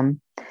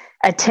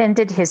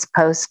attended his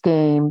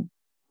post-game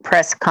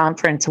press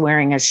conference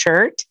wearing a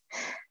shirt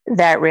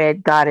that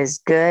read, "God is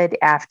good,"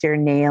 after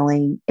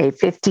nailing a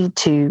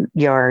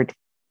 52-yard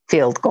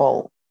field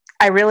goal.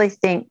 I really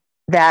think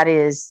that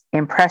is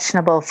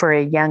impressionable for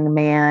a young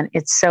man.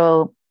 It's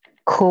so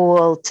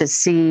cool to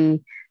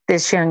see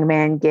this young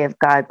man give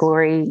God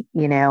glory,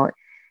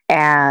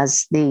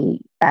 as the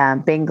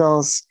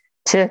Bengals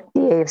took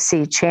the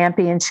AFC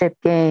championship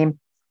game.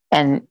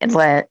 And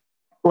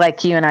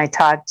like you and I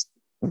talked,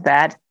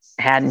 that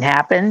hadn't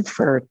happened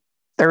for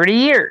 30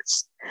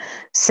 years.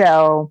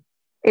 So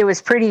it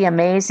was pretty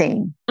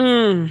amazing.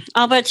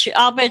 I'll bet you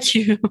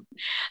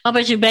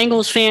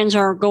Bengals fans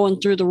are going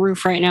through the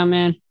roof right now,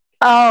 man.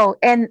 Oh,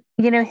 and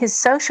his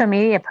social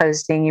media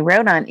posting, he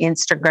wrote on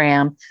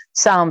Instagram,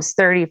 Psalms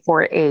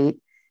 34:8,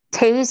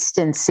 taste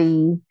and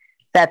see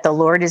that the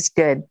Lord is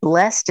good.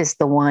 Blessed is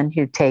the one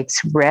who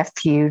takes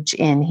refuge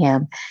in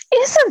him.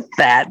 Isn't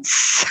that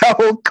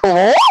so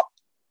cool?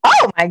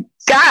 Oh my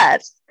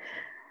God.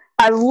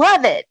 I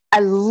love it.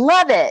 I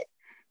love it.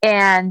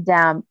 And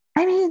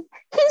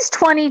he's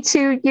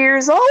 22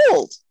 years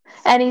old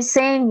and he's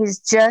saying he's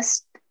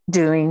just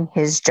doing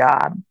his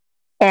job.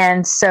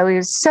 And so he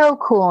was so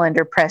cool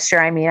under pressure.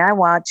 I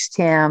watched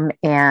him,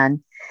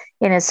 and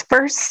in his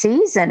first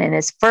season, in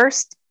his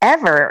first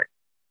ever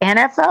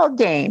NFL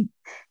game,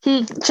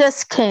 he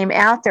just came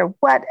out there.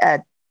 What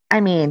a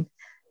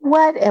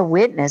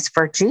witness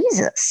for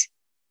Jesus.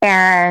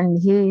 And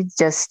he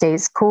just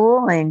stays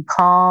cool and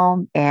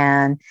calm.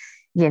 And,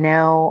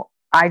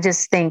 I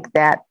just think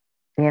that,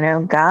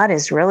 God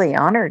is really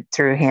honored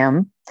through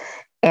him.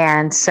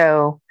 And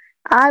so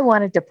I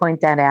wanted to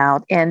point that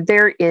out. And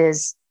there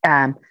is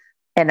an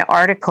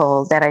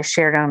article that I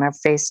shared on our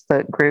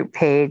Facebook group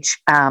page.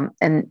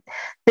 And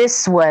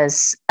this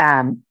was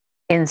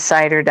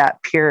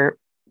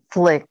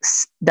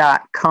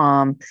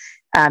insider.pureflix.com.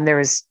 There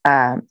was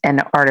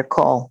an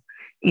article,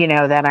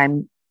 that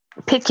I'm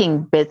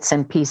picking bits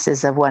and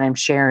pieces of what I'm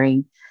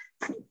sharing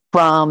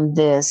from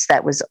this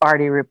that was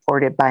already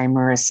reported by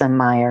Marissa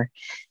Meyer.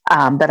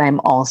 But I'm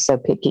also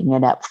picking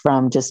it up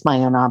from just my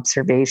own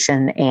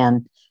observation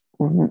and,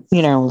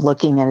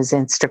 looking at his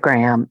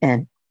Instagram,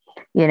 and,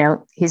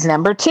 he's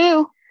number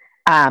 2.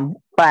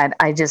 But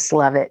I just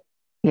love it.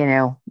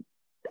 I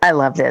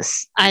love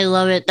this. I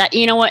love it. That,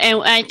 what,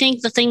 and I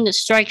think the thing that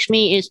strikes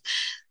me is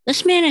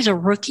this man is a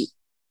rookie.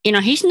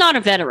 He's not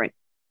a veteran,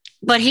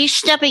 but he's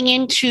stepping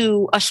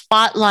into a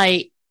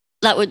spotlight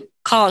that would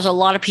cause a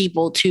lot of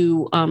people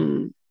to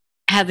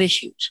have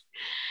issues.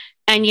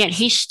 And yet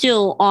he's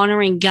still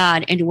honoring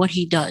God and what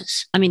he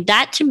does.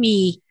 That to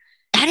me,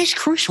 that is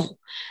crucial.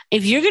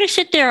 If you're going to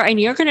sit there and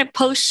you're going to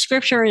post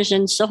scriptures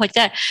and stuff like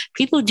that,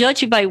 people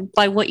judge you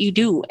by what you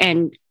do.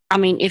 And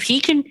if he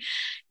can,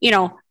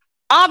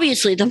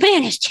 obviously the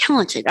man is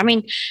talented.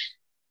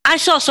 I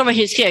saw some of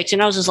his kicks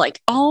and I was just like,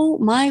 oh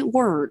my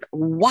word.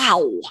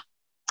 Wow.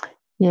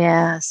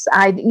 Yes.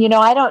 I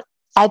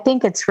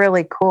think it's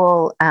really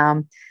cool.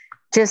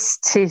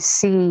 Just to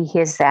see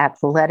his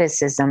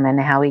athleticism and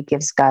how he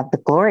gives God the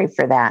glory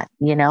for that,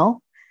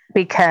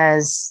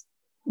 because,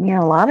 a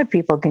lot of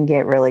people can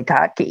get really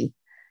cocky.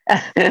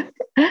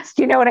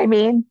 You know what I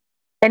mean?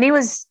 And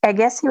I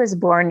guess he was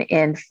born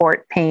in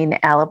Fort Payne,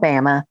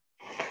 Alabama,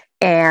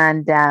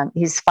 and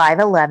he's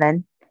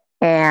 5'11",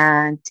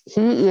 and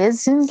he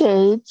is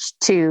engaged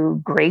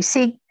to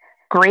Gracie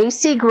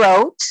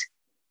Grote.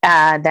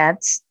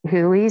 That's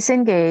who he's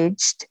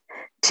engaged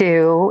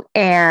to.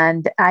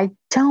 And I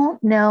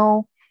don't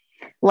know,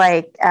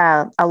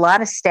 a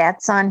lot of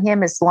stats on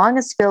him. As long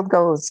as field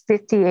goals,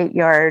 58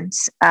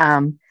 yards,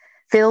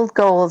 field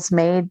goals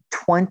made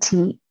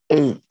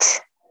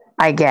 28,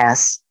 I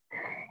guess.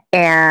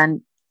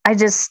 And I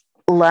just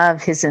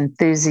love his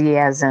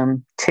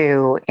enthusiasm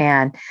too.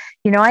 And,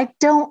 I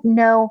don't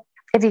know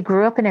if he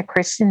grew up in a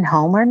Christian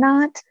home or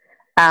not.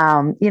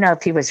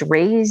 If he was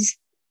raised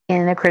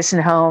in a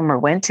Christian home or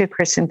went to a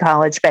Christian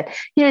college, but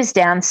he was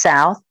down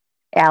south,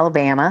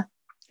 Alabama.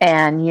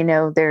 And,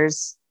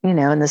 there's,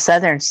 in the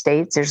southern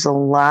states, there's a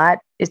lot,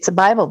 it's a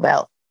Bible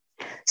Belt.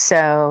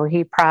 So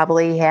he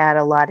probably had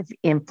a lot of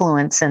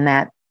influence in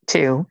that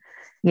too.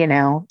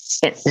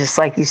 It's just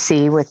like you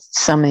see with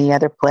some of the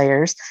other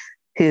players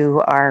who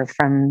are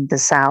from the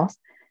South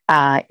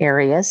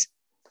areas.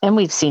 And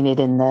we've seen it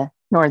in the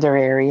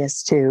northern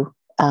areas too,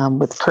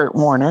 with Kurt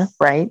Warner,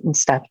 right? And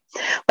stuff.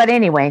 But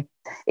anyway,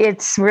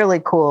 it's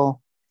really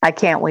cool. I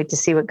can't wait to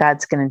see what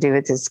God's going to do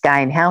with this guy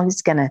and how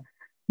he's going to,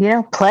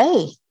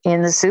 play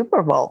in the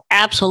Super Bowl.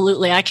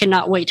 Absolutely. I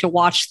cannot wait to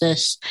watch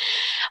this.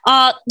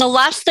 The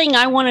last thing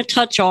I want to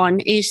touch on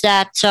is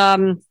that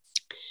someone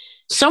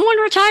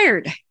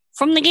retired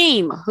from the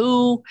game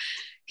who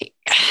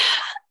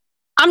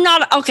I'm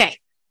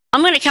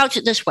going to couch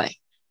it this way.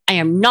 I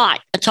am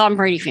not a Tom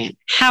Brady fan.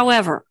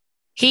 However,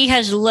 he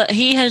has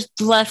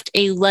left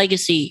a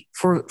legacy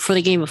for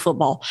the game of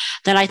football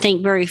that I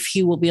think very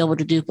few will be able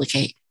to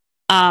duplicate.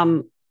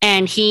 And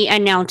he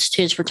announced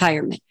his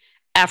retirement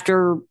at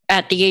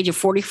the age of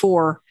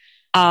 44.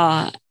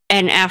 And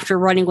after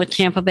running with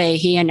Tampa Bay,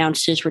 he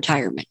announced his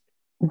retirement.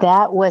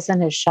 That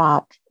wasn't a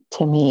shock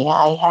to me.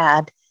 I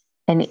had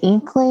an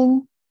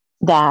inkling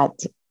that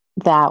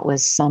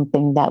was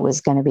something that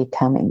was going to be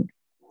coming.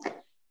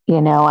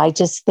 I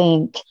just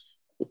think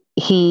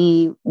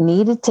he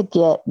needed to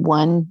get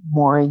one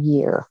more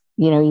year,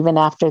 even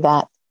after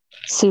that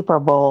Super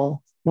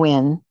Bowl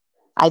win.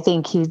 I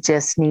think he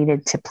just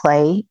needed to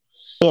play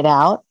it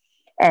out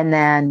and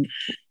then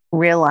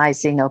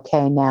realizing,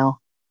 okay, now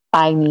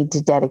I need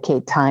to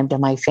dedicate time to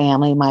my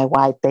family, my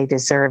wife, they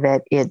deserve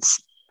it.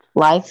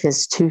 Life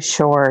is too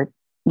short.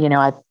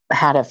 I've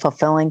had a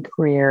fulfilling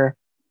career.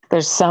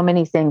 There's so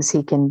many things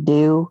he can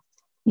do,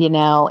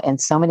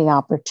 and so many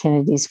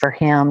opportunities for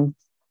him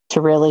to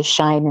really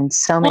shine in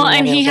so many. Well,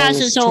 and he has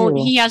his own.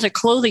 He has a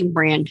clothing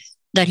brand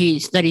that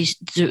he's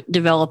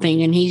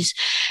developing, and he's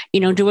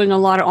doing a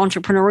lot of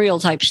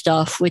entrepreneurial type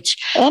stuff.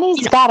 And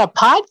he's got a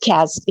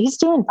podcast. He's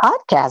doing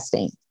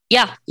podcasting.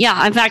 Yeah.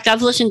 In fact,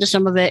 I've listened to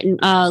some of it, and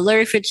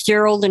Larry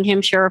Fitzgerald and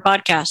him share a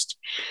podcast.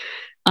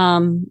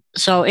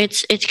 So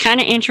it's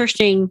kind of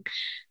interesting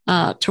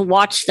to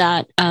watch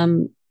that.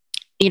 And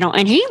he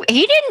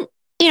didn't.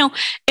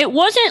 It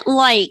wasn't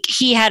like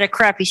he had a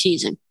crappy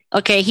season.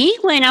 Okay, he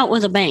went out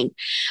with a bang.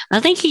 I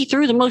think he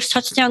threw the most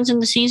touchdowns in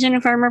the season,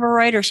 if I remember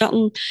right, or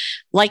something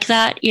like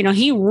that.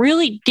 He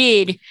really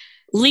did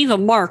leave a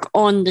mark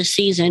on the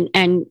season.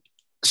 And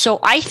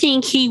so I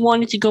think he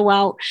wanted to go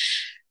out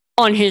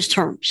on his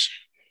terms.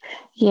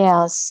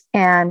 Yes.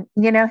 And,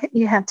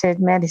 you have to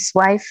admit his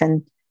wife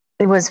and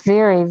it was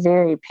very,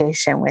 very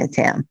patient with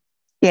him,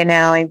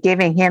 and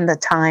giving him the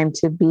time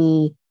to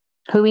be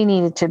who he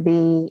needed to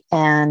be.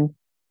 And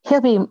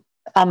he'll be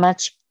a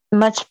much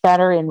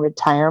better in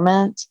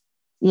retirement,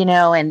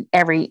 and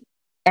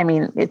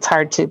it's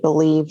hard to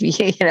believe,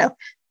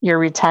 you're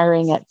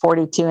retiring at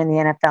 42 in the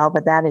NFL,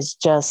 but that is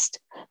just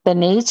the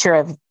nature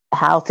of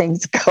how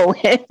things go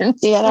in the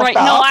NFL. Right.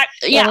 No,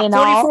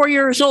 44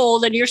 years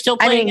old and you're still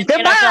playing in the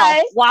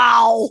NFL.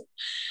 Wow.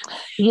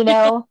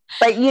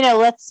 But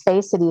let's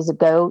face it, he's a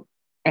GOAT.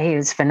 He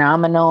was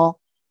phenomenal.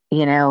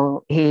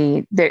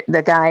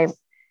 The guy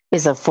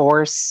is a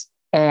force.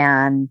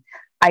 And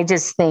I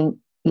just think,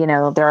 they're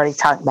already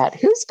talking about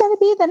who's going to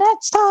be the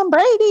next Tom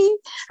Brady.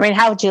 I mean,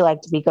 how would you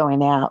like to be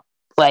going out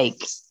like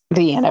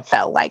the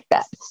NFL like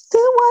that? Who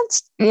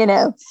wants,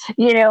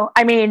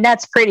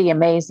 that's pretty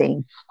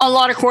amazing. A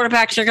lot of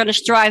quarterbacks are going to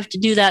strive to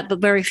do that, but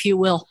very few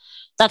will.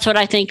 That's what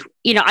I think.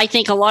 I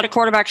think a lot of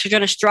quarterbacks are going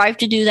to strive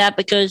to do that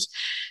because,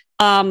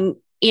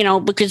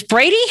 because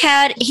Brady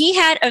had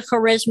a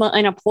charisma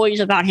and a poise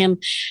about him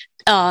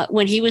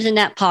when he was in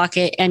that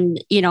pocket. And,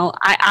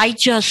 I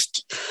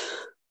just,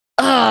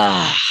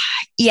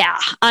 yeah,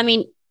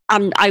 I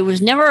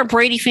was never a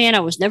Brady fan. I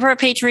was never a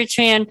Patriots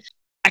fan.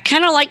 I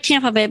kind of like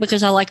Tampa Bay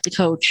because I like the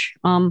coach.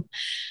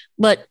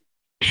 But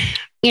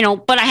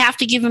I have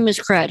to give him his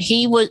credit.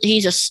 He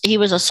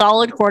was a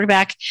solid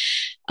quarterback.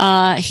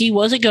 He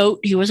was a GOAT.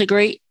 He was a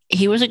great,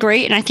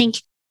 and I think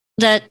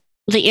that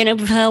the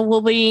NFL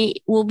will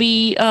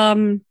be,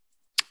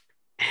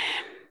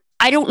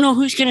 I don't know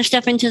who's going to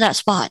step into that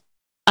spot.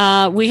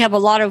 We have a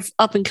lot of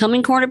up and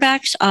coming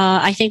quarterbacks.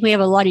 I think we have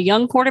a lot of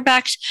young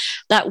quarterbacks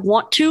that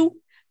want to,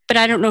 but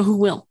I don't know who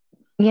will.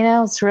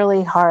 It's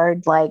really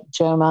hard, like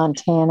Joe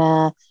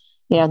Montana,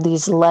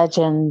 these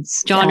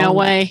legends. John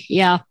Elway,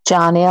 yeah.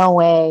 John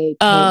Elway.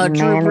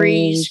 Drew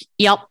Brees,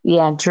 yep.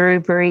 Yeah, Drew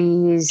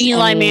Brees.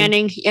 Eli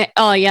Manning.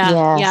 Oh,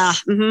 yeah,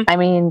 yes. yeah.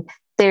 Mm-hmm.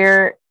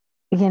 They're,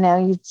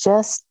 you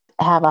just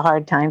have a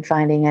hard time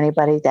finding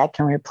anybody that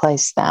can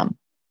replace them,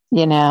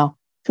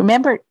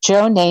 Remember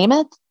Joe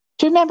Namath?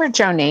 Do you remember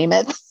Joe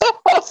Namath?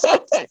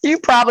 You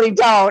probably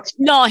don't.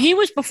 No, he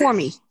was before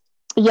me.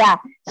 Yeah,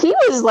 he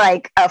was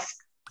like a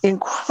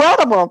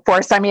incredible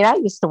force. I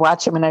used to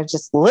watch him when I was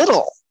just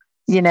little,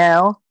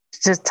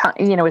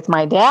 with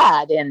my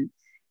dad and,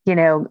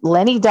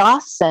 Lenny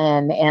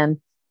Dawson and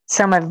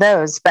some of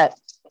those. But,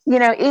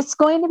 it's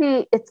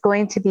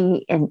going to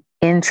be an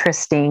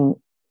interesting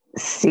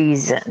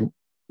season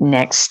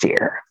next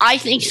year. I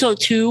think so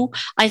too.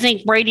 I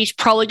think Brady's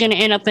probably going to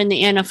end up in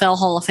the NFL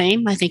Hall of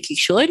Fame. I think he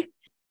should.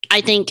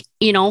 I think,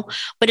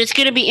 but it's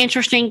going to be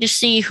interesting to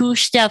see who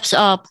steps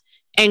up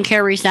and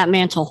carries that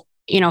mantle.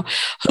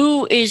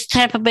 Who is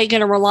Tampa Bay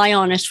going to rely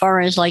on as far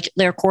as like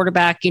their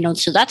quarterback,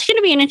 so that's going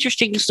to be an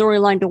interesting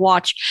storyline to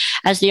watch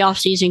as the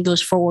offseason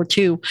goes forward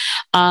too.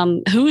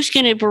 Who's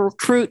going to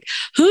recruit,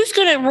 who's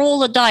going to roll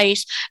the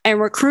dice and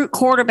recruit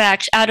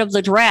quarterbacks out of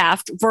the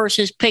draft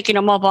versus picking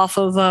them up off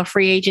of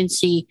free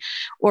agency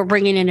or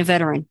bringing in a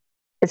veteran?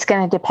 It's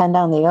going to depend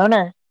on the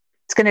owner.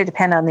 It's going to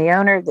depend on the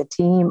owner, the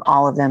team,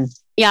 all of them.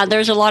 Yeah,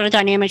 there's a lot of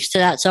dynamics to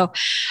that. So,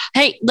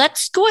 hey,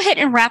 let's go ahead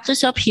and wrap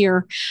this up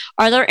here.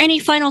 Are there any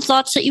final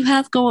thoughts that you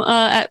have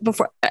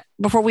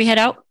before we head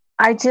out?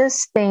 I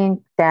just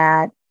think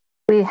that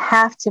we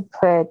have to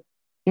put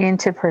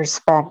into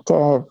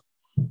perspective,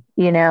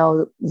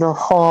 the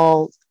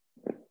whole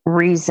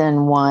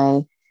reason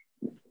why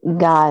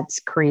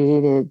God's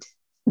created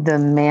the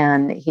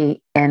men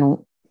and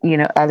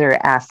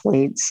other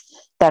athletes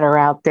that are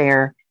out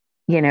there,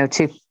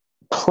 to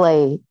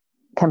play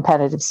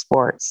competitive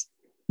sports.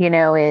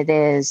 It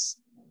is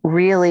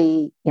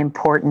really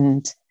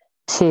important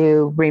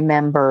to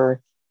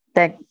remember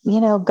that,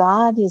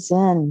 God is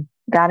in,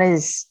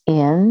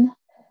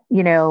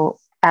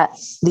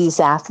 these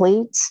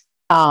athletes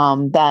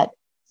that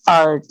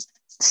are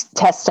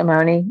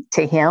testimony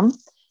to him,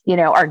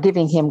 are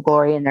giving him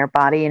glory in their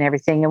body and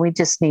everything. And we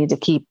just need to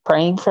keep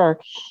praying for,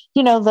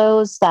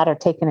 those that are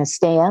taking a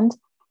stand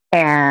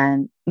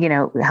and,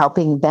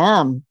 helping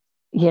them,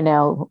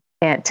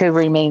 and to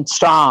remain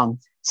strong.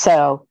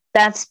 So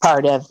that's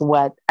part of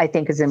what I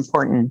think is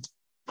important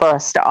for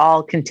us to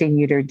all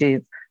continue to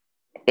do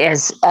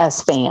as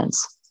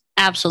fans.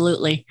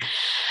 Absolutely.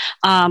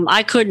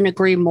 I couldn't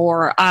agree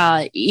more.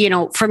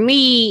 For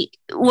me,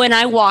 when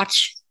I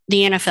watch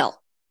the NFL,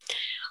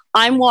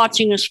 I'm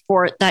watching a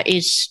sport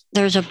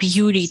there's a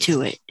beauty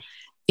to it.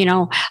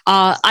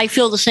 I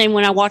feel the same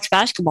when I watch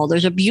basketball.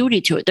 There's a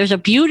beauty to it. There's a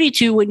beauty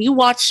to when you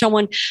watch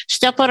someone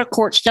step out of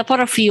court, step out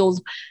of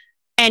field,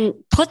 and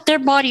put their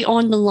body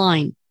on the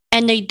line.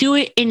 And they do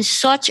it in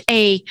such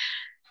a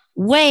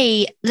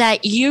way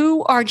that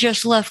you are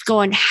just left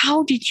going,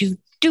 how did you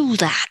do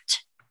that?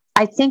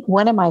 I think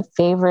one of my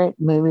favorite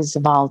movies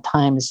of all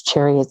time is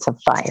Chariots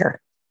of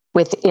Fire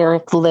with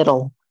Eric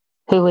Liddell,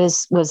 who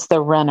was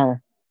the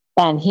runner.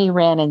 And he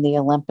ran in the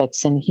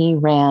Olympics, and he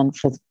ran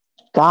for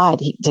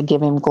God to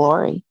give him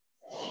glory.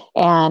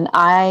 And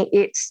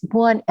it's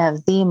one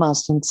of the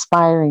most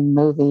inspiring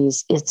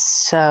movies. It's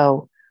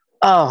so,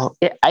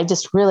 I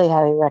just really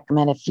highly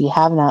recommend if you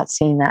have not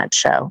seen that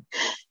show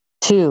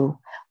too.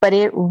 But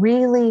it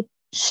really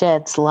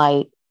sheds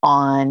light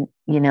on,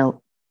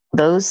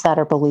 those that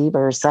are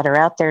believers that are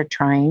out there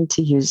trying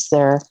to use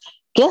their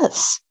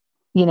gifts,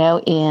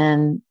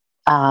 in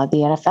the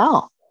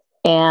NFL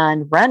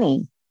and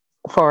running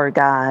for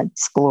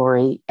God's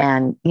glory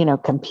and,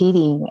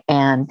 competing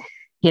and,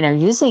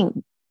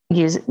 using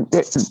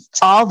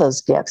all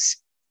those gifts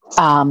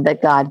that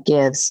God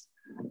gives,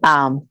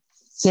 and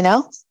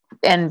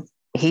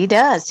he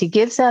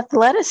gives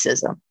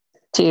athleticism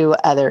to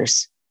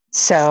others.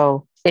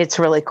 So it's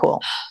really cool.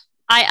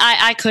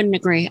 I couldn't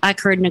agree.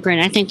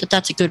 And I think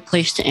that's a good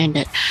place to end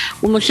it.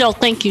 Well, Michelle,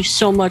 thank you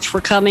so much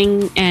for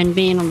coming and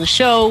being on the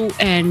show.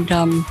 And,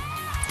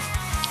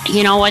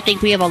 I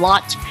think we have a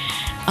lot.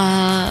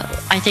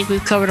 I think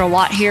we've covered a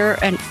lot here.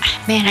 And,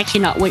 man, I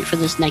cannot wait for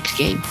this next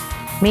game.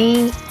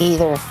 Me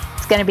either.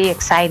 It's going to be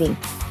exciting.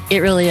 It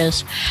really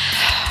is.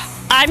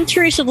 I'm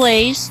Teresa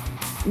Blaze.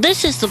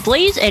 This is the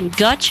Blaze and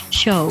Gutch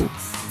Show.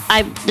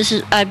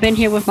 I've been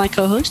here with my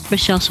co-host,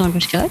 Michelle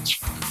Saunders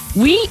Gutch.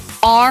 We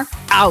are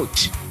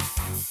out.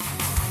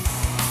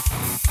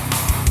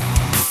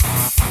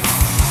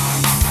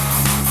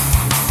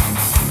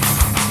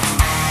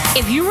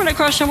 If you run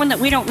across someone that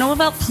we don't know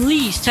about,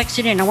 please text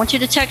it in. I want you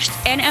to text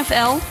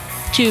NFL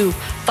to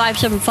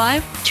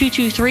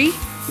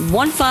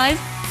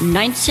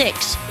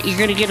 575-223-1596. You're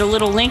going to get a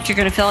little link. You're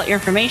going to fill out your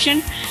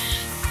information.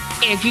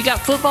 If you got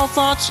football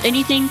thoughts,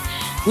 anything,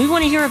 we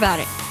want to hear about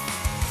it.